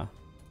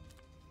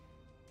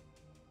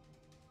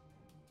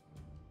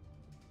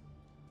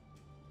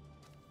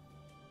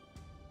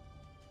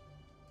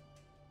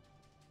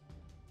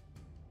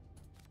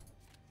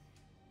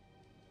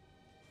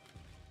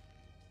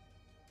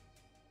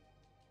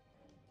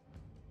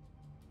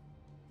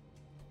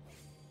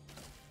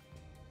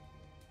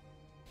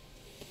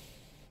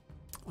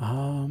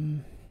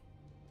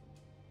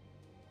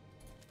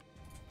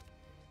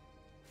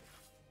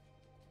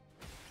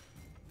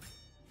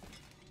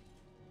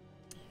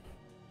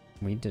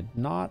 We did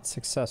not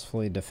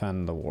successfully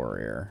defend the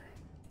warrior.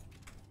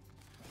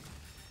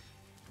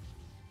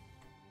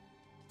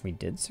 We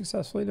did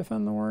successfully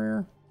defend the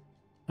warrior?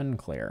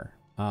 Unclear.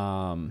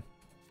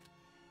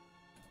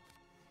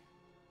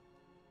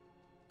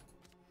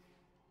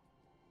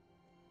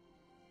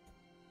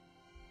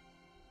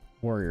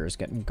 Warrior's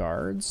getting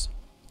guards.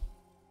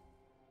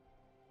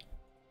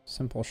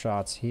 Simple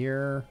shots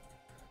here.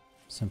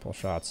 Simple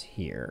shots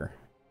here.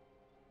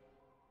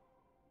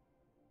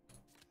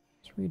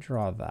 Let's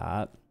redraw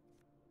that.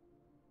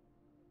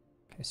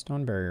 Okay,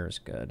 stone barrier is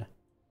good.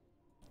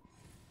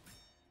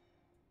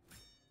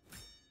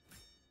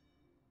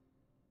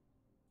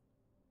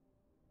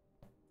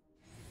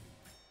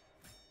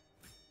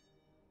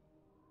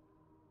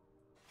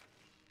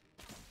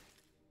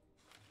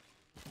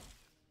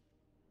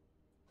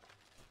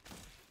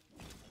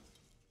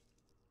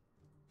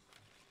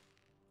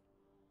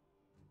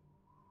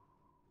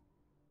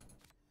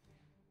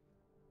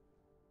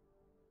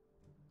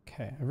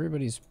 Okay,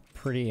 everybody's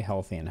pretty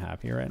healthy and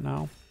happy right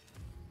now.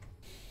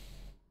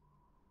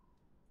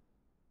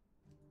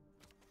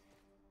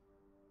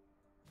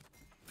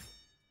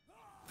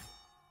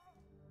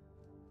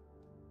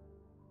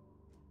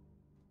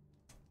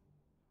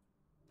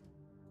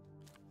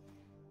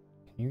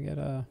 Can you get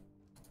a...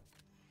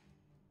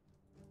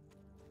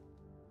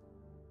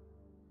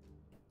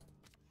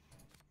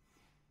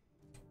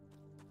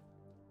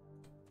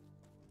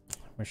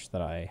 Wish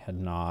that I had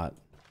not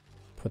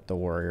put the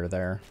warrior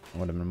there. It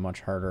would have been a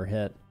much harder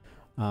hit.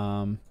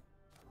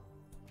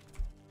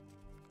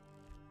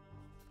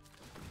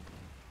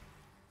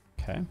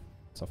 Okay,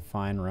 it's a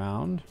fine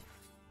round.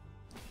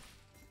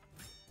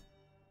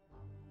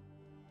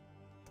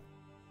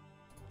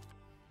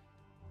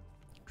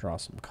 Draw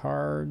some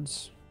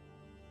cards.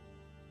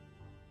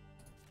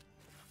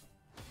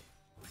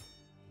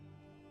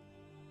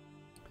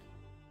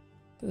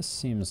 This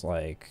seems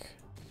like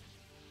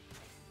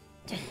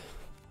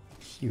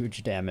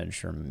huge damage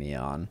from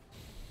Mion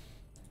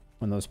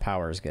when those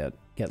powers get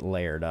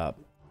layered up.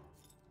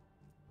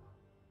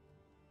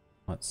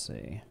 Let's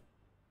see.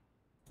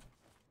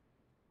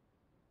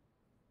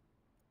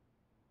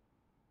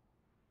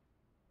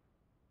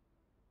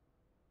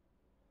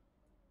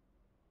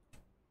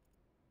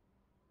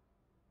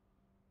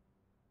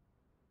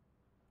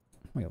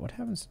 Wait, what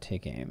happens to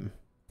take aim?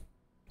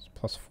 It's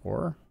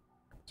 +4?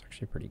 It's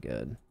actually pretty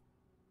good.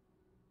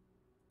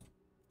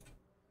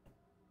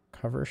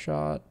 Cover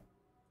shot.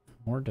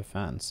 More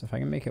defense. If I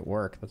can make it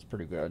work, that's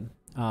pretty good.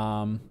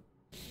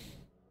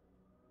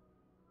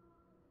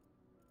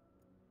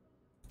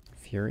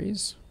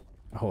 Furies?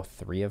 Oh,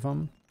 3 of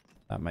them?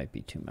 That might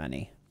be too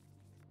many.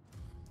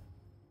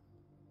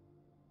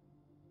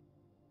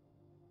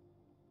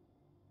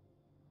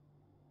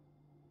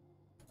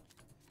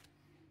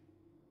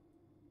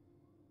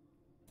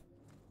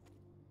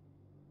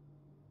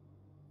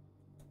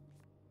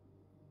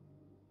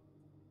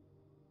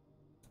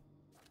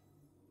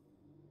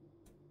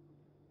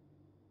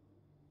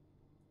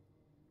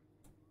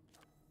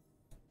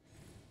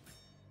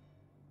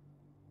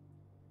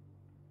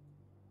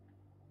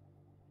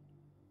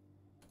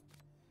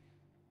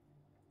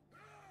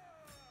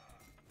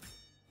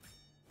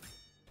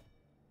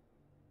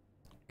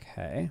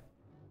 Okay.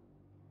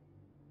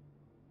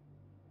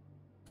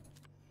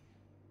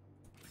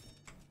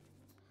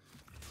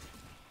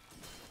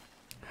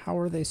 How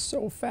are they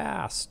so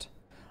fast?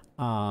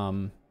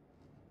 Holy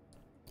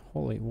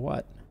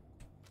what?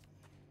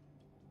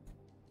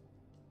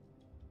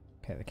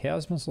 Okay, the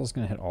Chaos Missile is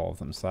going to hit all of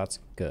them, so that's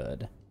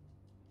good.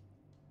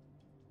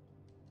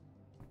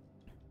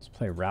 Let's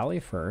play Rally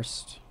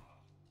first.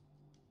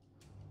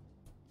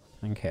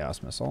 And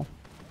Chaos Missile.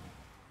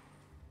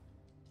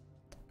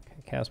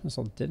 Okay, Chaos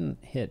Missile didn't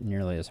hit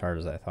nearly as hard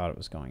as I thought it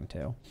was going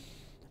to.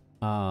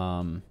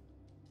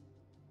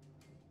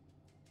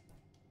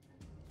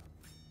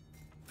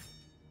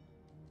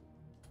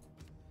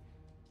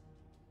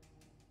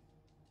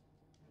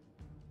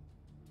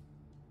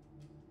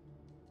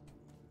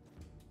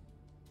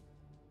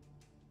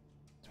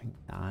 Doing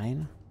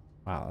 9?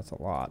 Wow, that's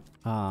a lot.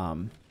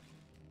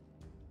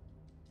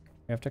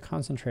 We have to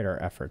concentrate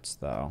our efforts,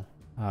 though.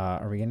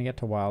 Are we going to get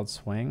to Wild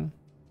Swing?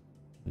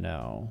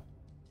 No.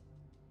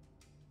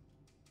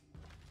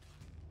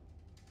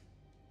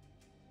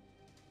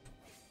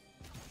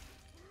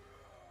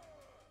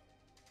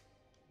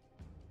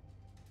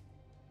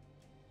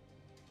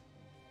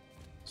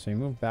 So we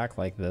move back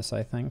like this,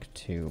 I think,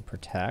 to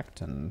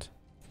protect and...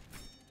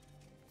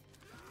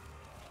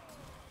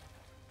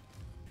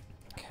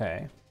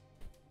 Okay.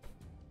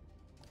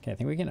 Okay, I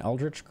think we can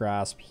Eldritch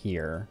Grasp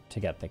here to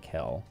get the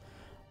kill.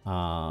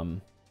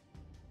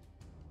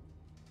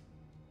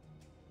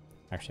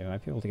 Actually, we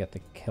might be able to get the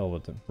kill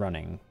with the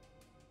running.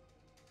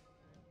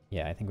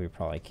 Yeah, I think we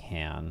probably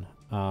can.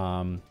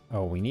 Oh,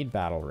 we need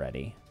battle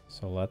ready.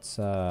 So let's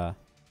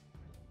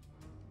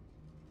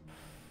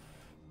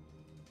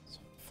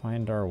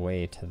find our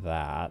way to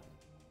that.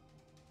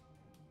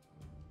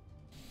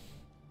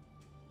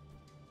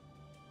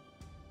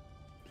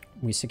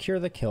 We secure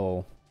the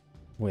kill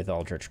with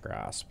Eldritch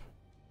Grasp.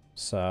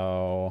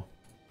 So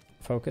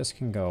focus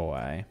can go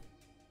away.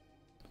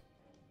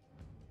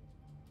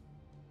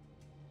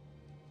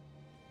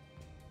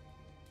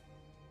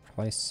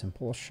 Probably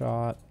Simple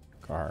Shot,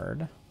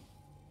 guard.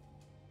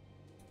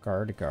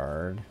 Guard,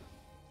 guard.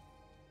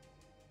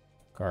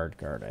 Guard,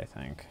 guard, I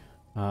think.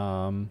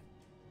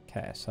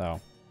 Okay, so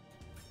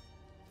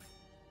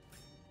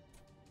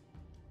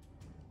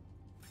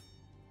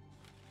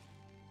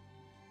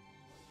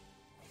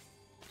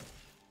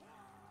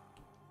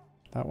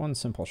that one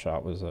Simple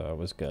Shot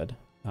was good.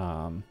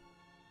 Oh,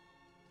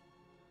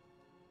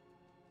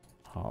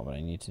 but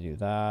I need to do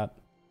that.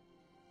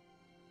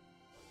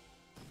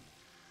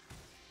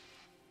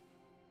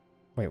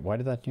 Wait, why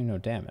did that do no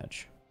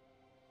damage?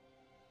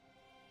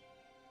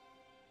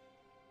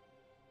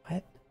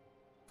 What?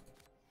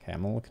 Okay,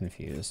 I'm a little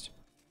confused.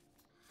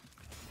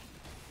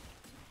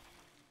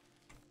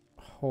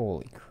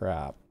 Holy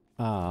crap.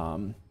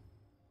 That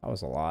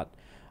was a lot.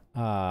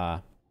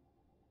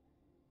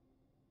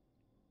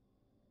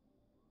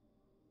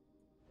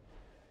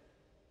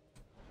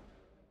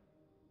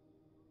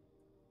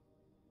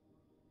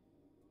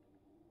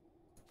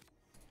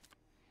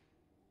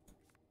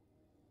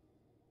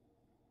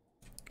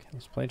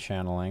 Let's play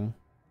channeling.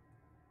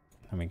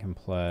 And we can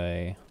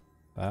play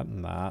that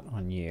and that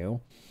on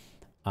you.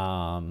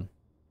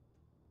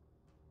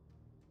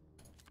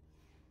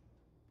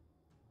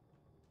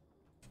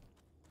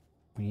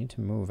 We need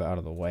to move out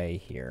of the way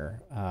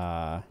here.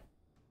 I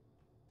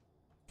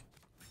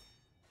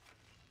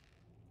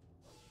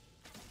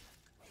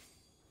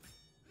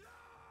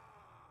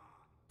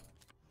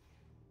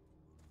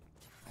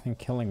think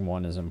killing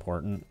one is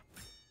important.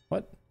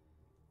 What?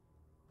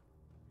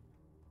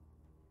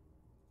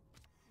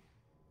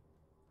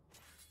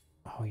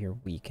 Oh, you're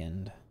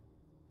weakened.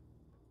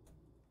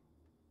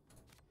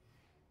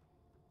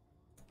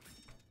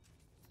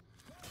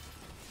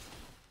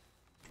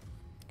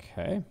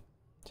 Okay.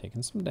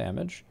 Taking some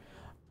damage.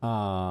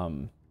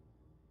 Last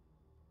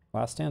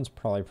Stand's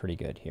probably pretty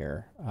good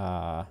here.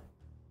 Okay.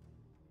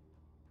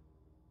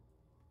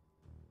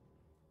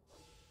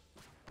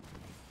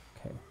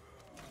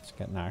 Let's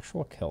get an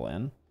actual kill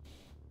in.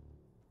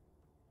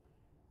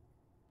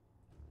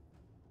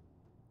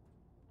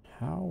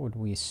 How would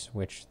we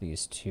switch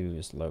these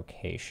two's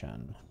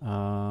location?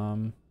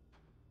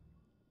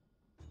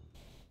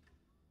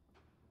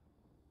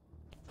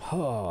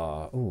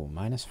 Ooh,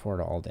 -4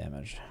 to all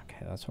damage.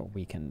 Okay, that's what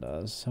Weaken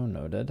does. So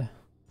noted.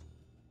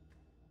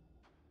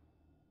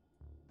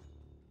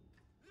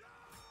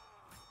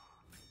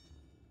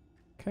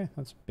 Okay,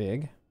 that's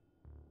big.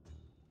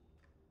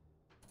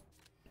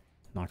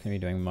 Not gonna be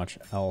doing much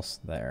else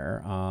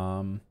there.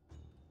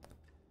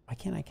 Why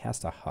can't I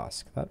cast a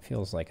Husk? That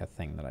feels like a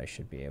thing that I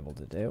should be able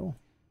to do.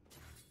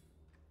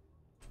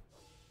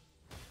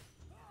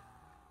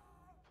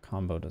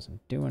 Combo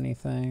doesn't do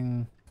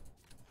anything.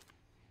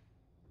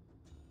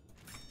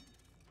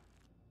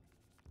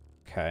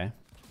 Okay.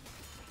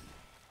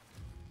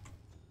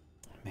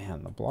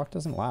 Man, the block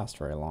doesn't last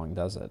very long,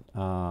 does it?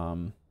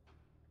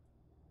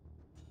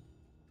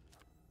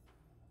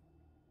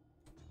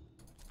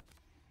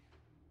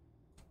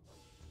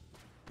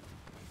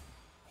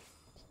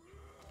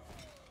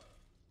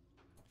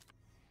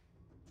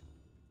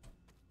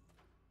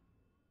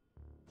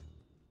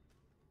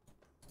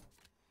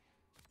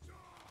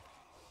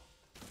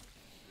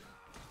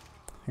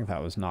 think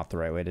that was not the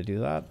right way to do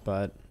that,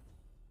 but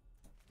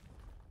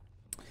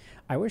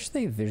I wish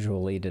they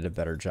visually did a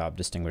better job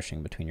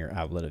distinguishing between your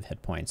ablative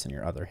hit points and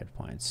your other hit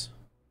points.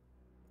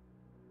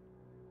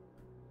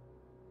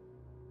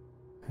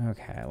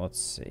 Okay, let's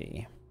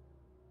see.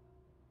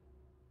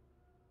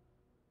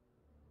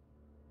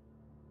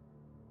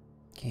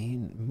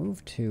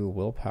 Move to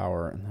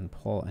willpower and then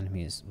pull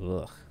enemies.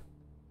 Ugh.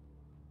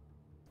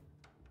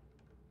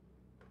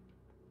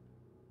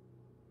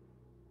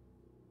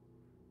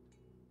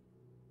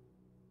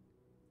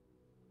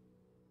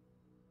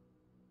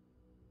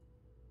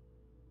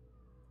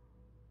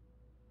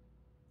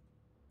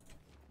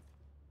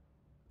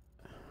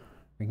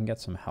 We can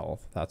get some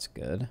health. That's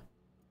good.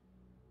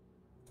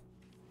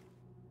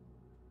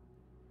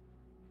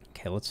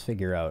 Okay, let's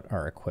figure out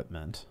our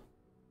equipment.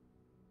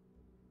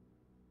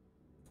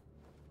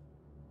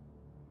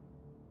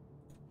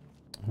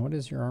 What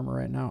is your armor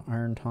right now?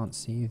 Iron Taunt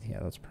Seethe? Yeah,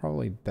 that's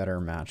probably better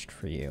matched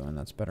for you, and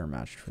that's better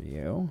matched for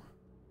you.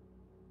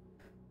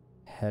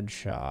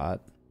 Headshot.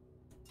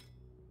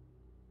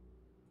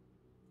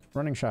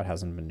 Running Shot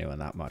hasn't been doing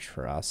that much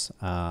for us.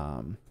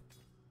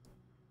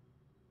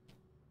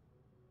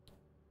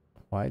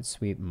 Wide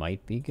Sweep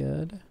might be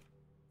good.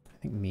 I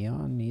think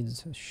Mion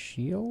needs a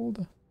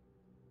shield.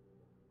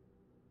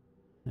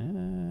 We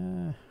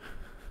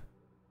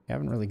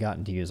haven't really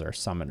gotten to use our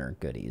summoner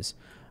goodies.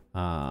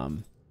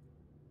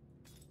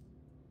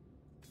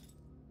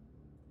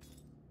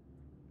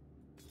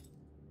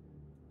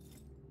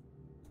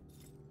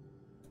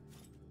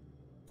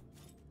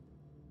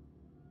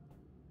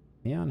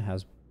 Mion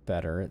has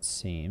better, it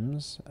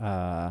seems.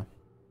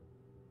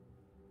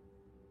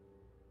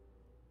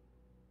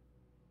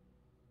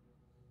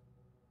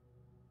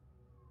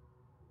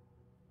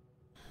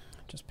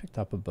 Just picked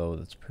up a bow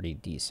that's pretty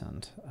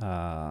decent.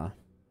 So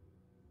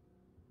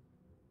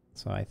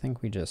I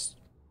think we just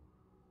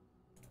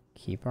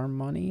keep our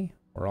money.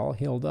 We're all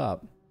healed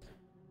up.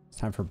 It's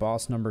time for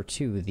boss number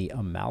 2, the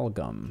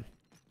Amalgam.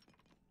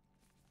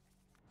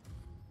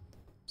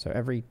 So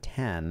every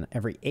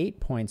 8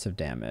 points of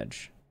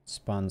damage,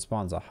 spawns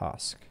a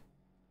husk.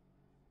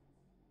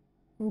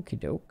 Okie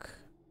doke.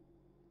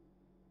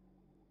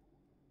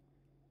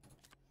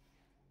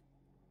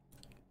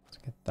 Let's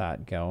get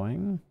that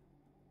going.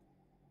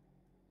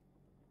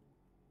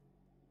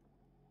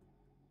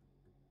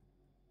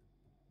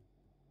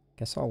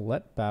 Guess I'll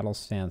let Battle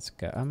Stance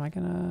go. Am I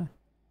gonna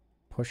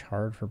push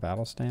hard for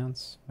Battle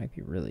Stance? Might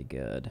be really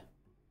good.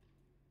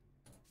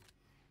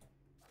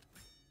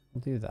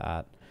 We'll do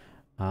that.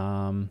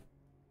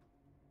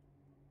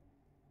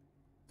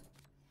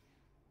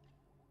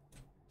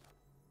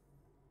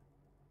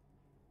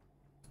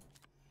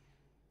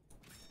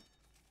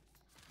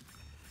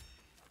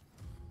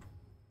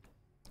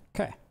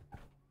 Okay.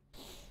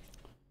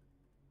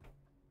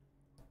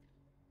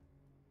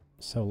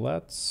 So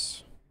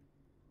let's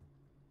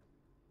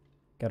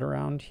get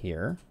around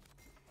here.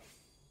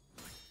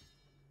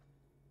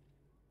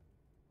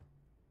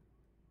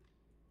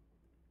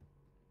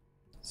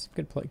 It's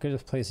good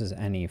place as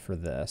any for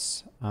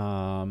this.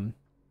 Let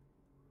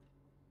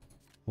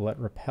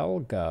Repel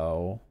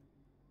go.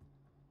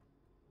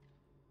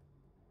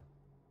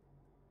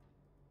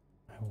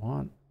 I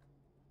want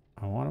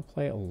to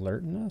play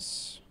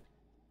Alertness.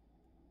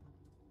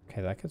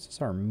 Okay, that gets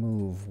us our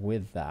move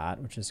with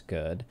that, which is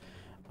good.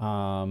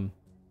 I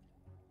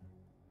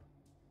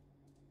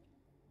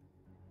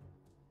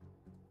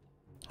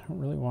don't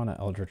really want to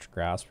Eldritch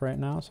Grasp right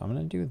now, so I'm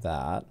going to do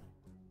that.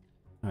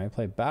 Now I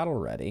play Battle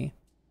Ready.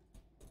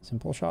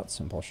 Simple Shot,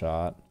 Simple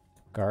Shot.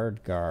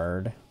 Guard,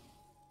 Guard.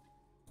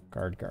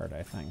 Guard, Guard,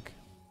 I think.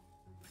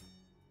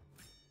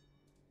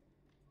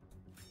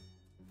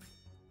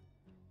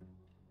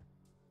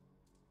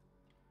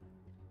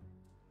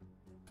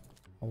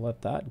 I'll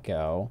let that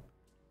go.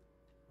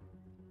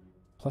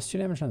 +2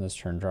 damage on this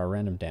turn. Draw a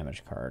random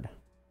damage card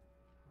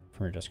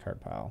from your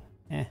discard pile.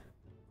 Eh.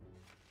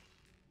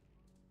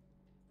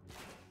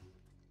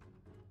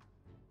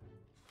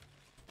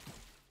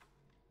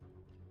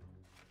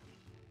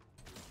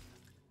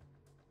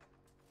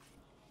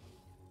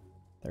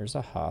 There's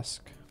a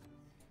husk.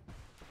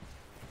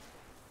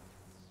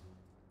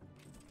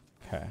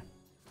 Okay.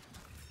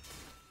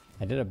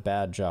 I did a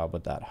bad job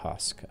with that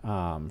husk,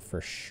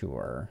 for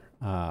sure.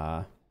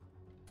 Let's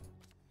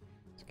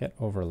get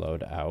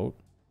Overload out.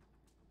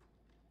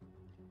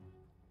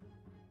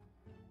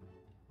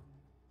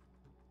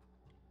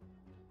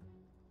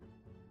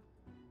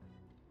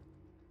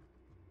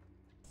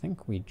 I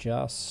think we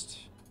just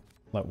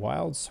let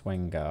Wild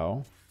Swing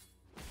go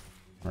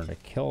in order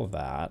to kill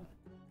that.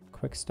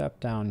 Quick Step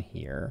down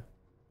here.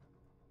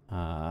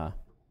 I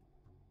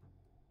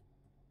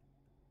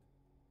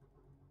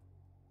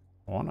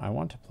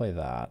want to play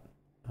that.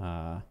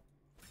 So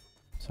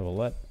we'll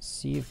let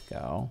Seethe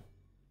go.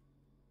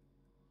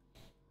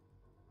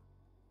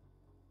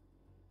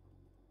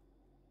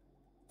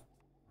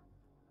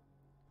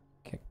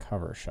 Kick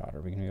Cover Shot.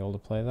 Are we gonna be able to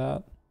play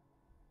that?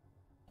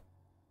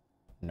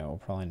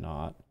 No, probably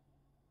not.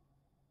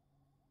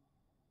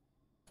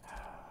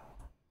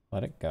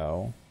 Let it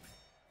go.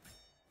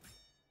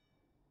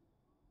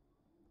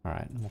 All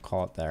right, we'll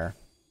call it there.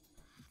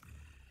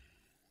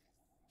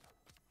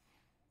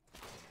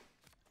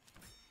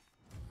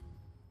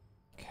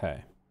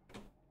 Okay.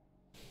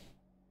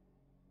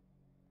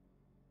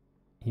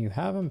 You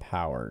have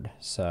empowered,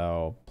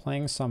 so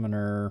playing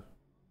summoner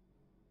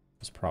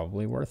is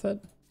probably worth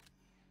it.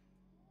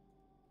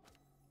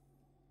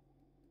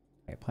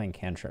 Okay, playing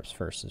cantrips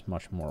first is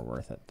much more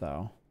worth it,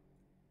 though.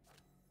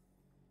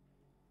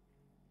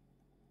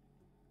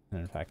 And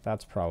in fact,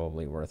 that's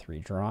probably worth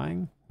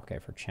redrawing. Okay,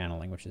 for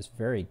channeling, which is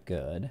very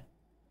good.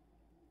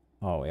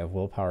 Oh, we have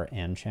willpower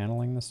and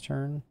channeling this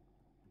turn.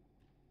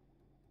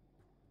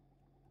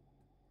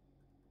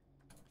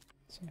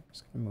 So I'm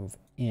just going to move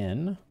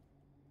in.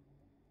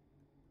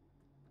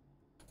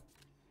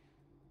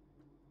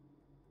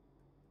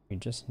 We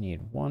just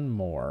need one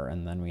more,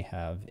 and then we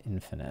have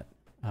infinite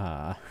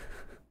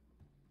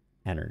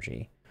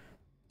energy.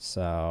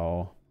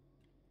 So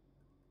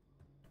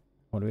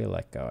what do we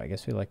let go? I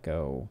guess we let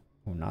go.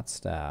 Oh, not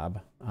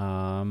stab.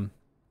 I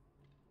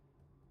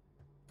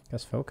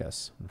guess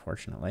focus,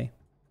 unfortunately.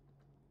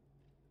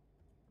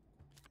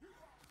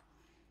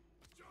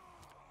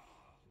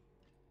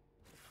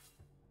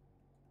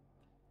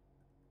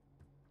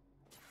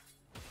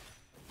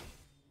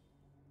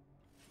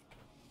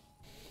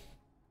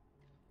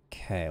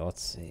 Okay,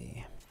 let's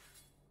see.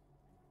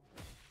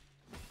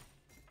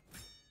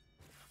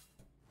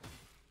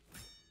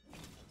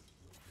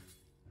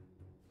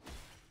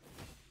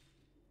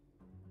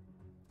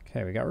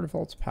 Okay, we got rid of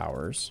Volt's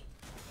powers.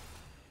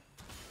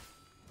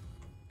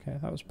 Okay,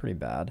 that was pretty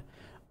bad.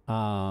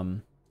 Play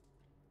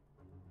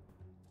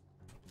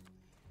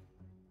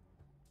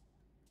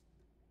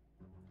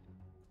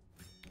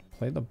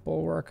the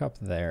Bulwark up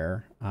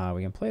there.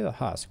 We can play the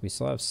Husk. We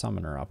still have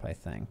Summoner up, I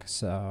think.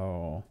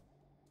 So...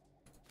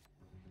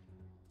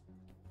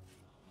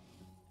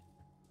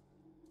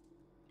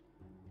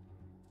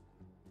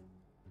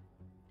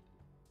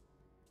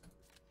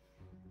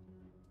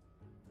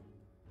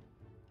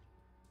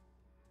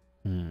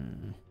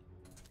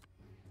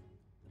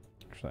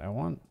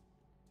 Actually,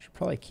 should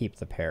probably keep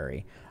the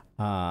parry.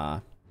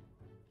 You're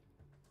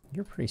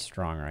pretty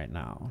strong right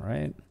now,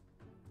 right?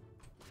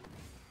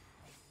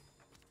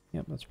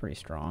 Yep, that's pretty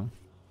strong.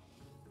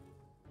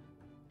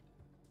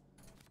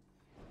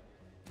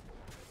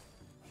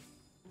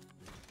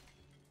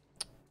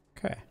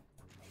 Okay.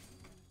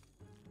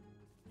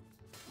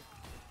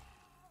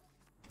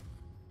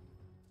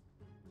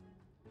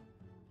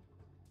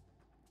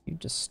 You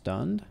just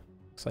stunned?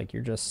 Looks like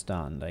you're just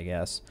stunned, I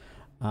guess.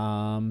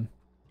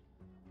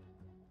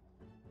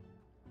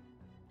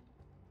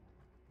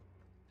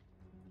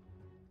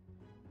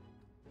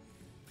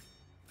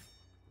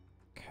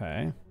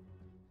 Okay.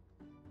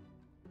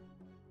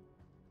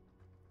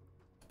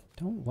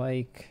 Don't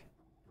like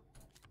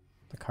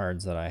the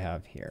cards that I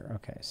have here.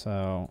 Okay,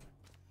 so...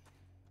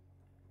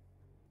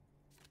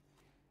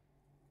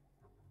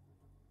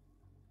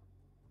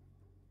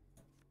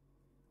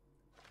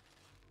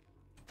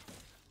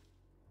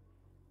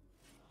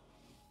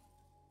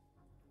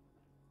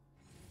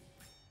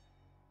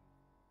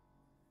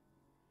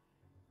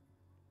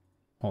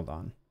 Hold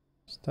on.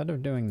 Instead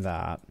of doing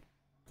that,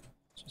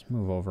 let's just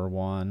move over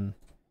one.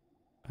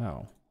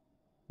 Oh,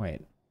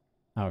 wait.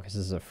 Oh, because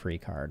this is a free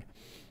card.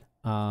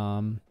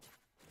 So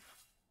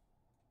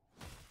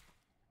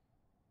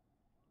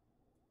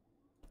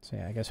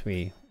yeah, I guess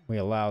we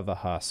allow the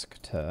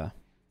Husk to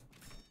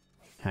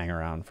hang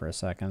around for a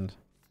second.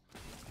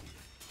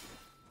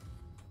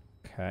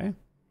 Okay.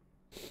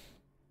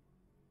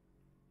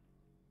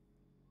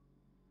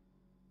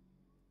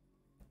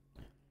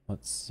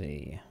 Let's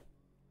see.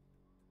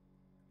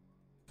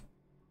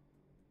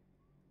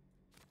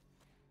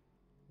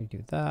 We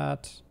do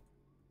that.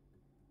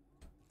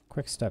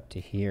 Quick step to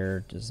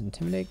here. Does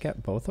Intimidate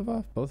get both of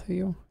us? Both of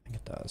you? I think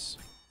it does.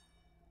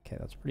 Okay,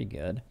 that's pretty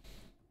good.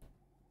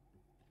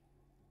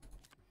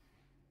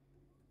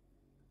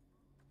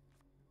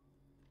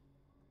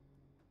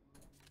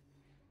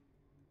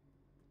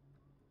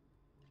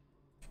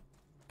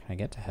 Can I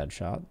get to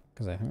headshot?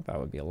 Because I think that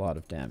would be a lot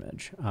of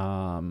damage.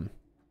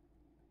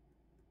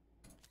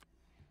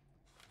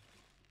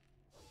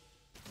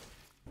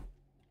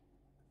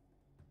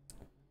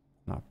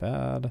 Not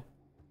bad.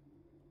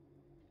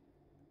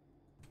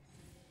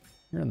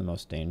 You're in the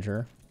most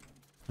danger.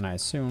 And I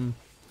assume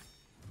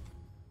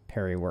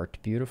parry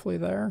worked beautifully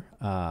there.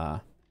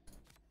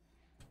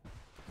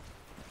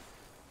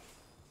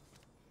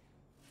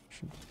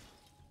 Should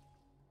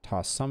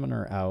toss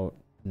Summoner out.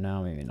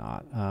 No, maybe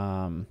not.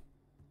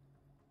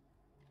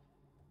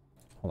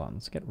 Hold on,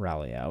 let's get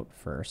Rally out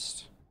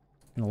first.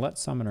 I'm gonna let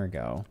Summoner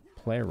go.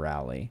 Play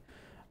Rally.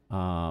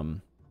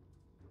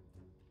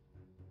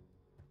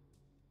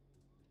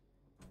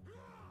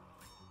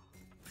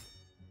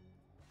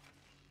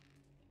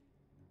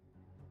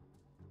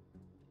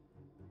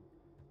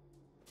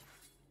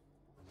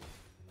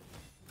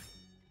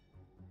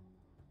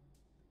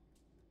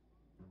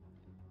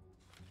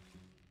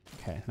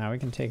 Okay, now we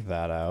can take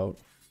that out.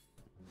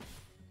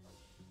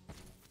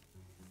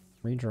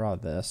 Redraw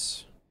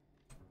this.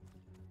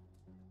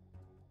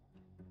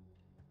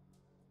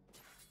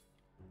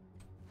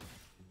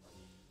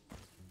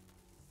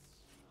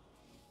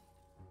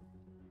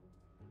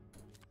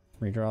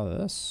 redraw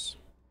this.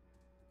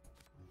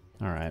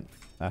 Alright,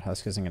 that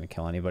husk isn't going to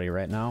kill anybody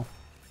right now.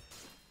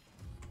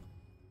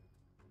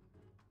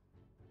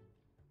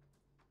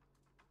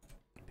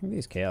 I think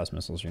these chaos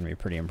missiles are going to be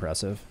pretty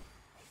impressive.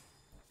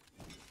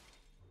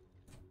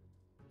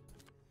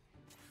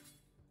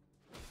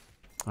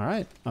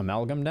 Alright,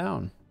 amalgam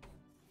down.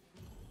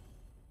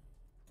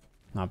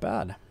 Not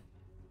bad.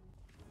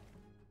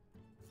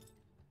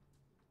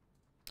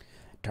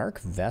 Dark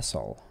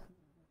Vessel.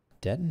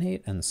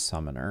 Detonate and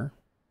Summoner.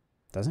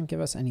 Doesn't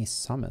give us any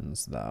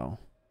summons, though.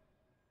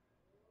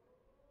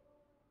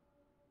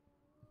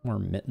 More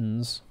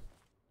mittens.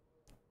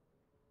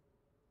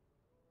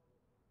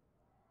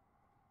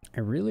 I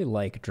really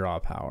like draw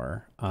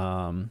power.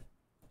 I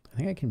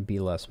think I can be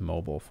less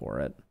mobile for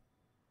it.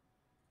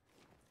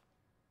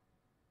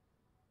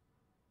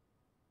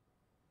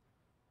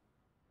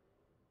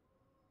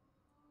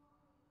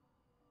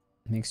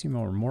 Makes you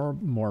more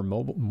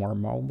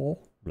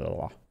mobile.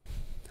 Blah.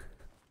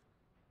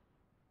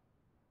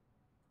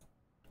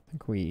 I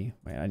think wait,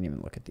 I didn't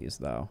even look at these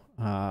though.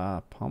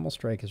 Pommel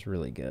Strike is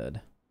really good.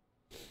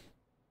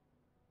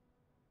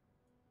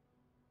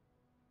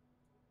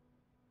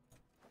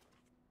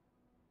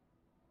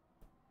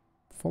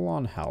 Full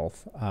on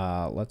health.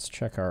 Let's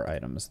check our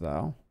items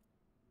though.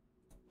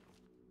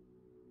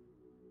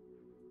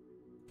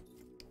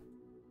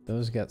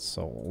 Those get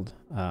sold.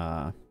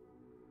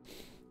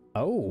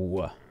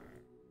 Oh,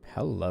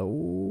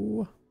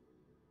 hello.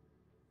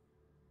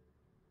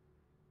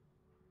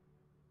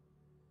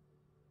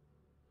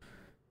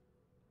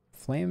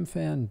 Flame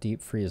Fan,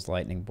 Deep Freeze,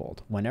 Lightning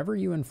Bolt. Whenever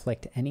you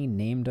inflict any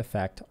named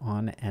effect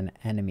on an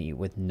enemy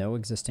with no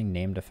existing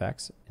named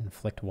effects,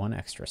 inflict 1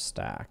 extra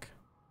stack.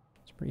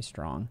 It's pretty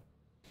strong.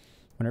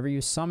 Whenever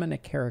you summon a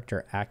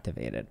character,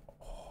 activate it.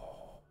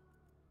 Oh,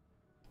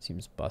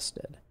 seems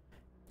busted.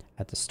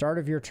 At the start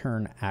of your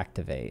turn,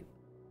 activate.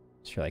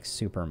 So you're like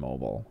super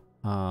mobile.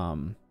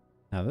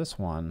 Now this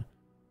one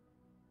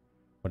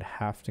would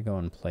have to go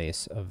in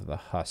place of the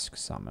Husk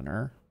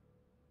Summoner.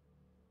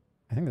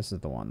 I think this is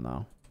the one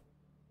though.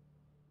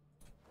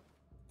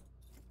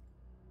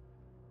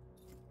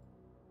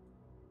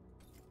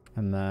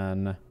 And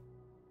then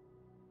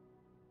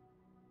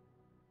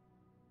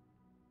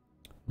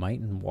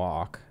Might and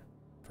Walk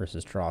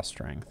versus Draw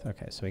Strength.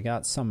 Okay, so we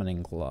got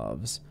Summoning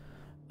Gloves.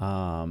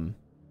 Now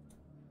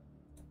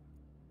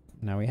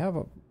we have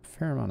a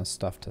fair amount of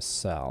stuff to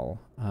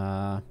sell.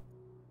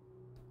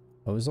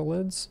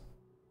 Ozolids?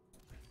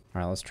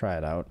 Alright, let's try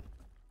it out.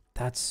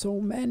 That's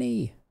so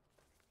many!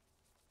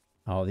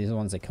 Oh, these are the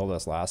ones that killed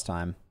us last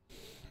time.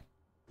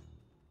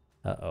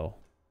 Uh-oh.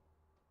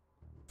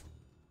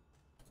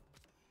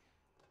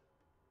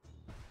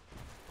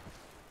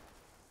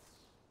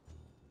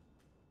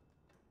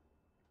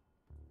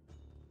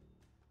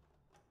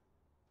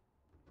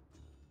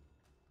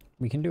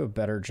 We can do a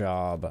better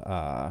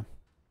job,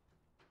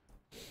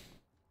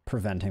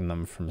 preventing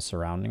them from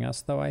surrounding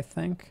us, though, I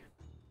think.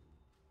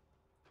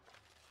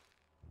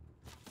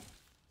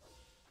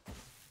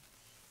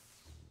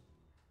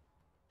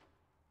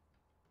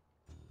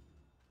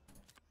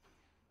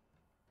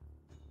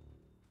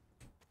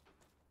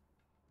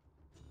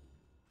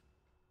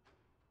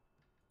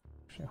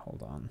 Actually,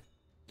 hold on.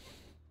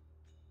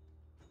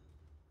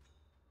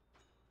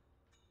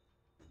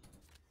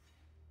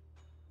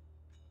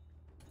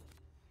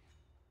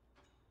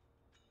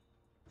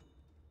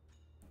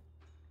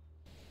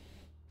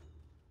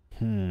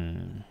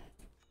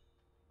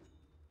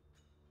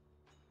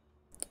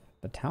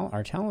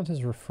 Our talent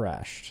is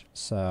refreshed,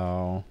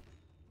 so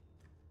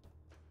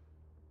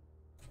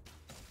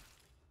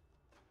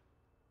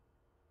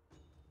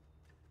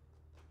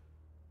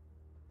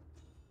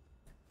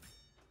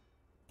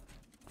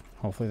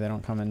hopefully they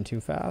don't come in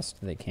too fast.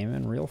 They came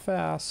in real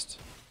fast.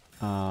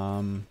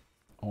 Oh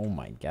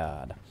my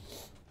god.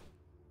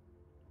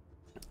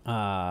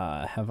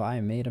 Have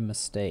I made a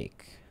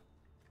mistake?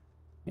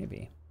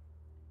 Maybe.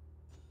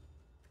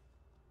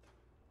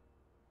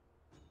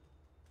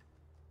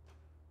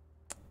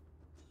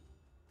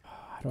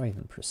 How do I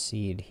even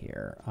proceed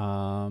here?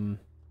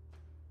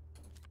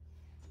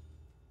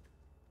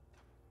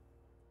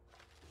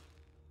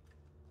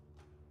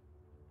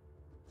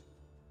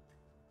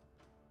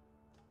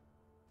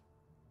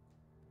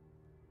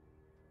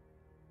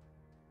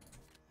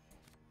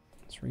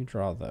 Let's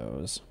redraw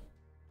those.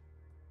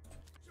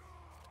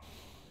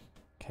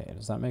 Okay,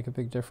 does that make a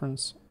big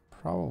difference?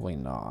 Probably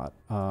not.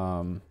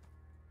 Iron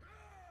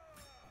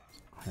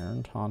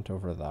Taunt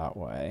over that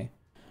way.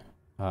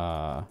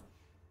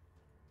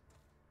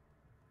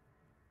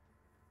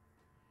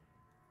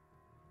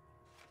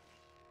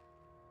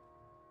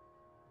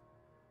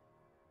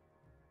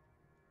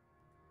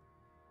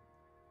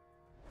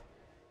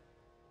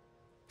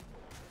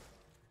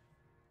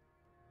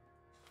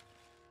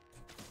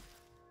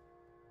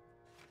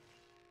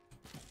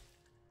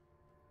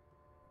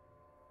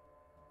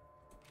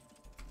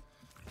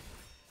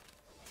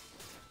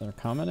 They're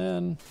coming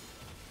in.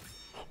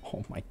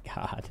 Oh my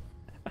god.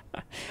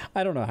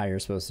 I don't know how you're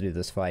supposed to do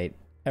this fight.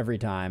 Every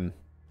time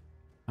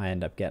I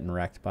end up getting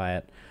wrecked by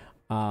it.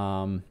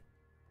 I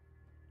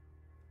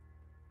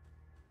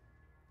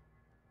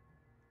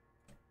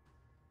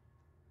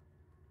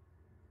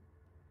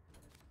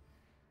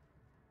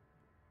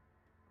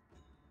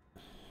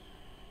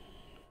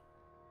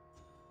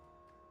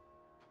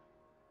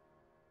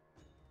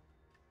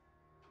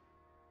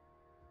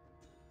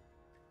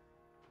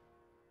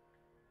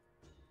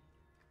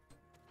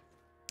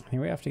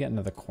think we have to get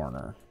into the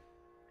corner.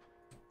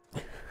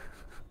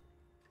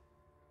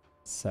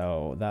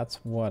 So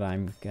that's what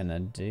I'm gonna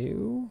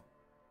do.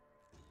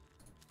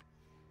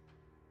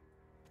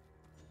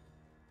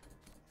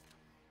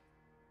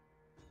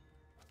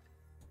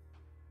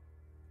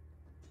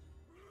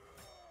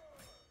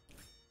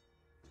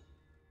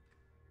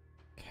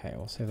 Okay,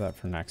 we'll save that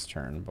for next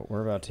turn, but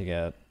we're about to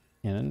get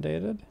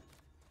inundated.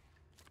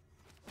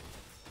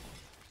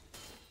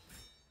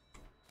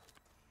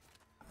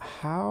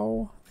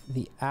 How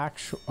the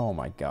actual... Oh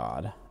my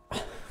god.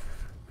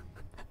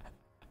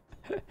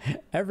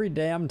 Every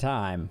damn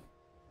time.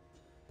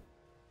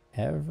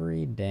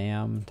 Every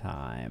damn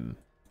time.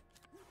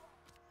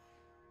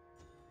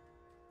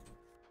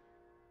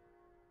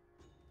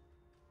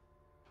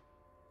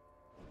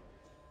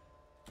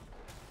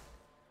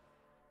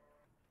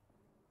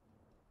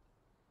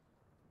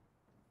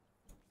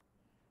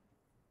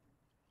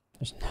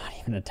 There's not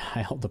even a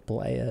tile to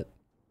play it.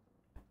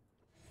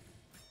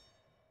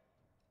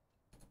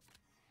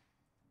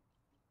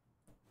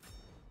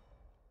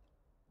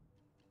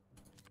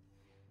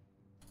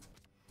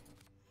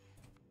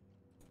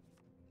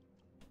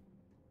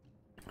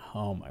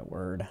 Oh my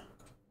word.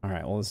 All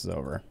right, well, this is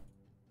over.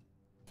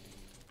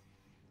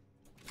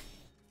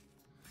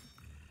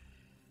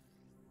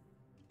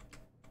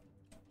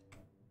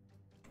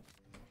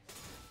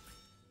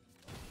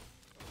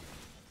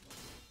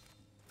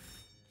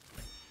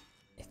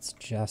 It's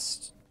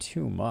just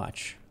too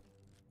much.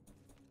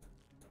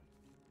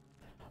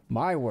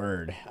 My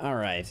word. All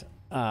right.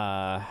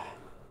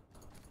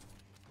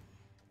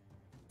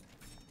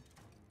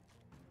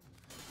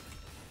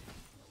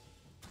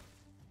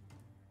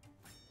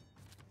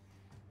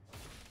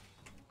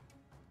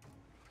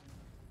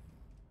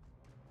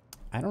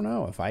 I don't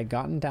know. If I'd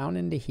gotten down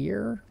into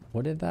here,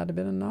 would that have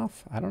been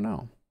enough? I don't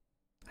know.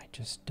 I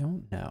just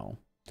don't know.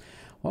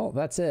 Well,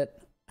 that's it.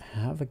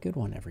 Have a good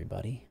one,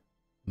 everybody.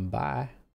 Bye.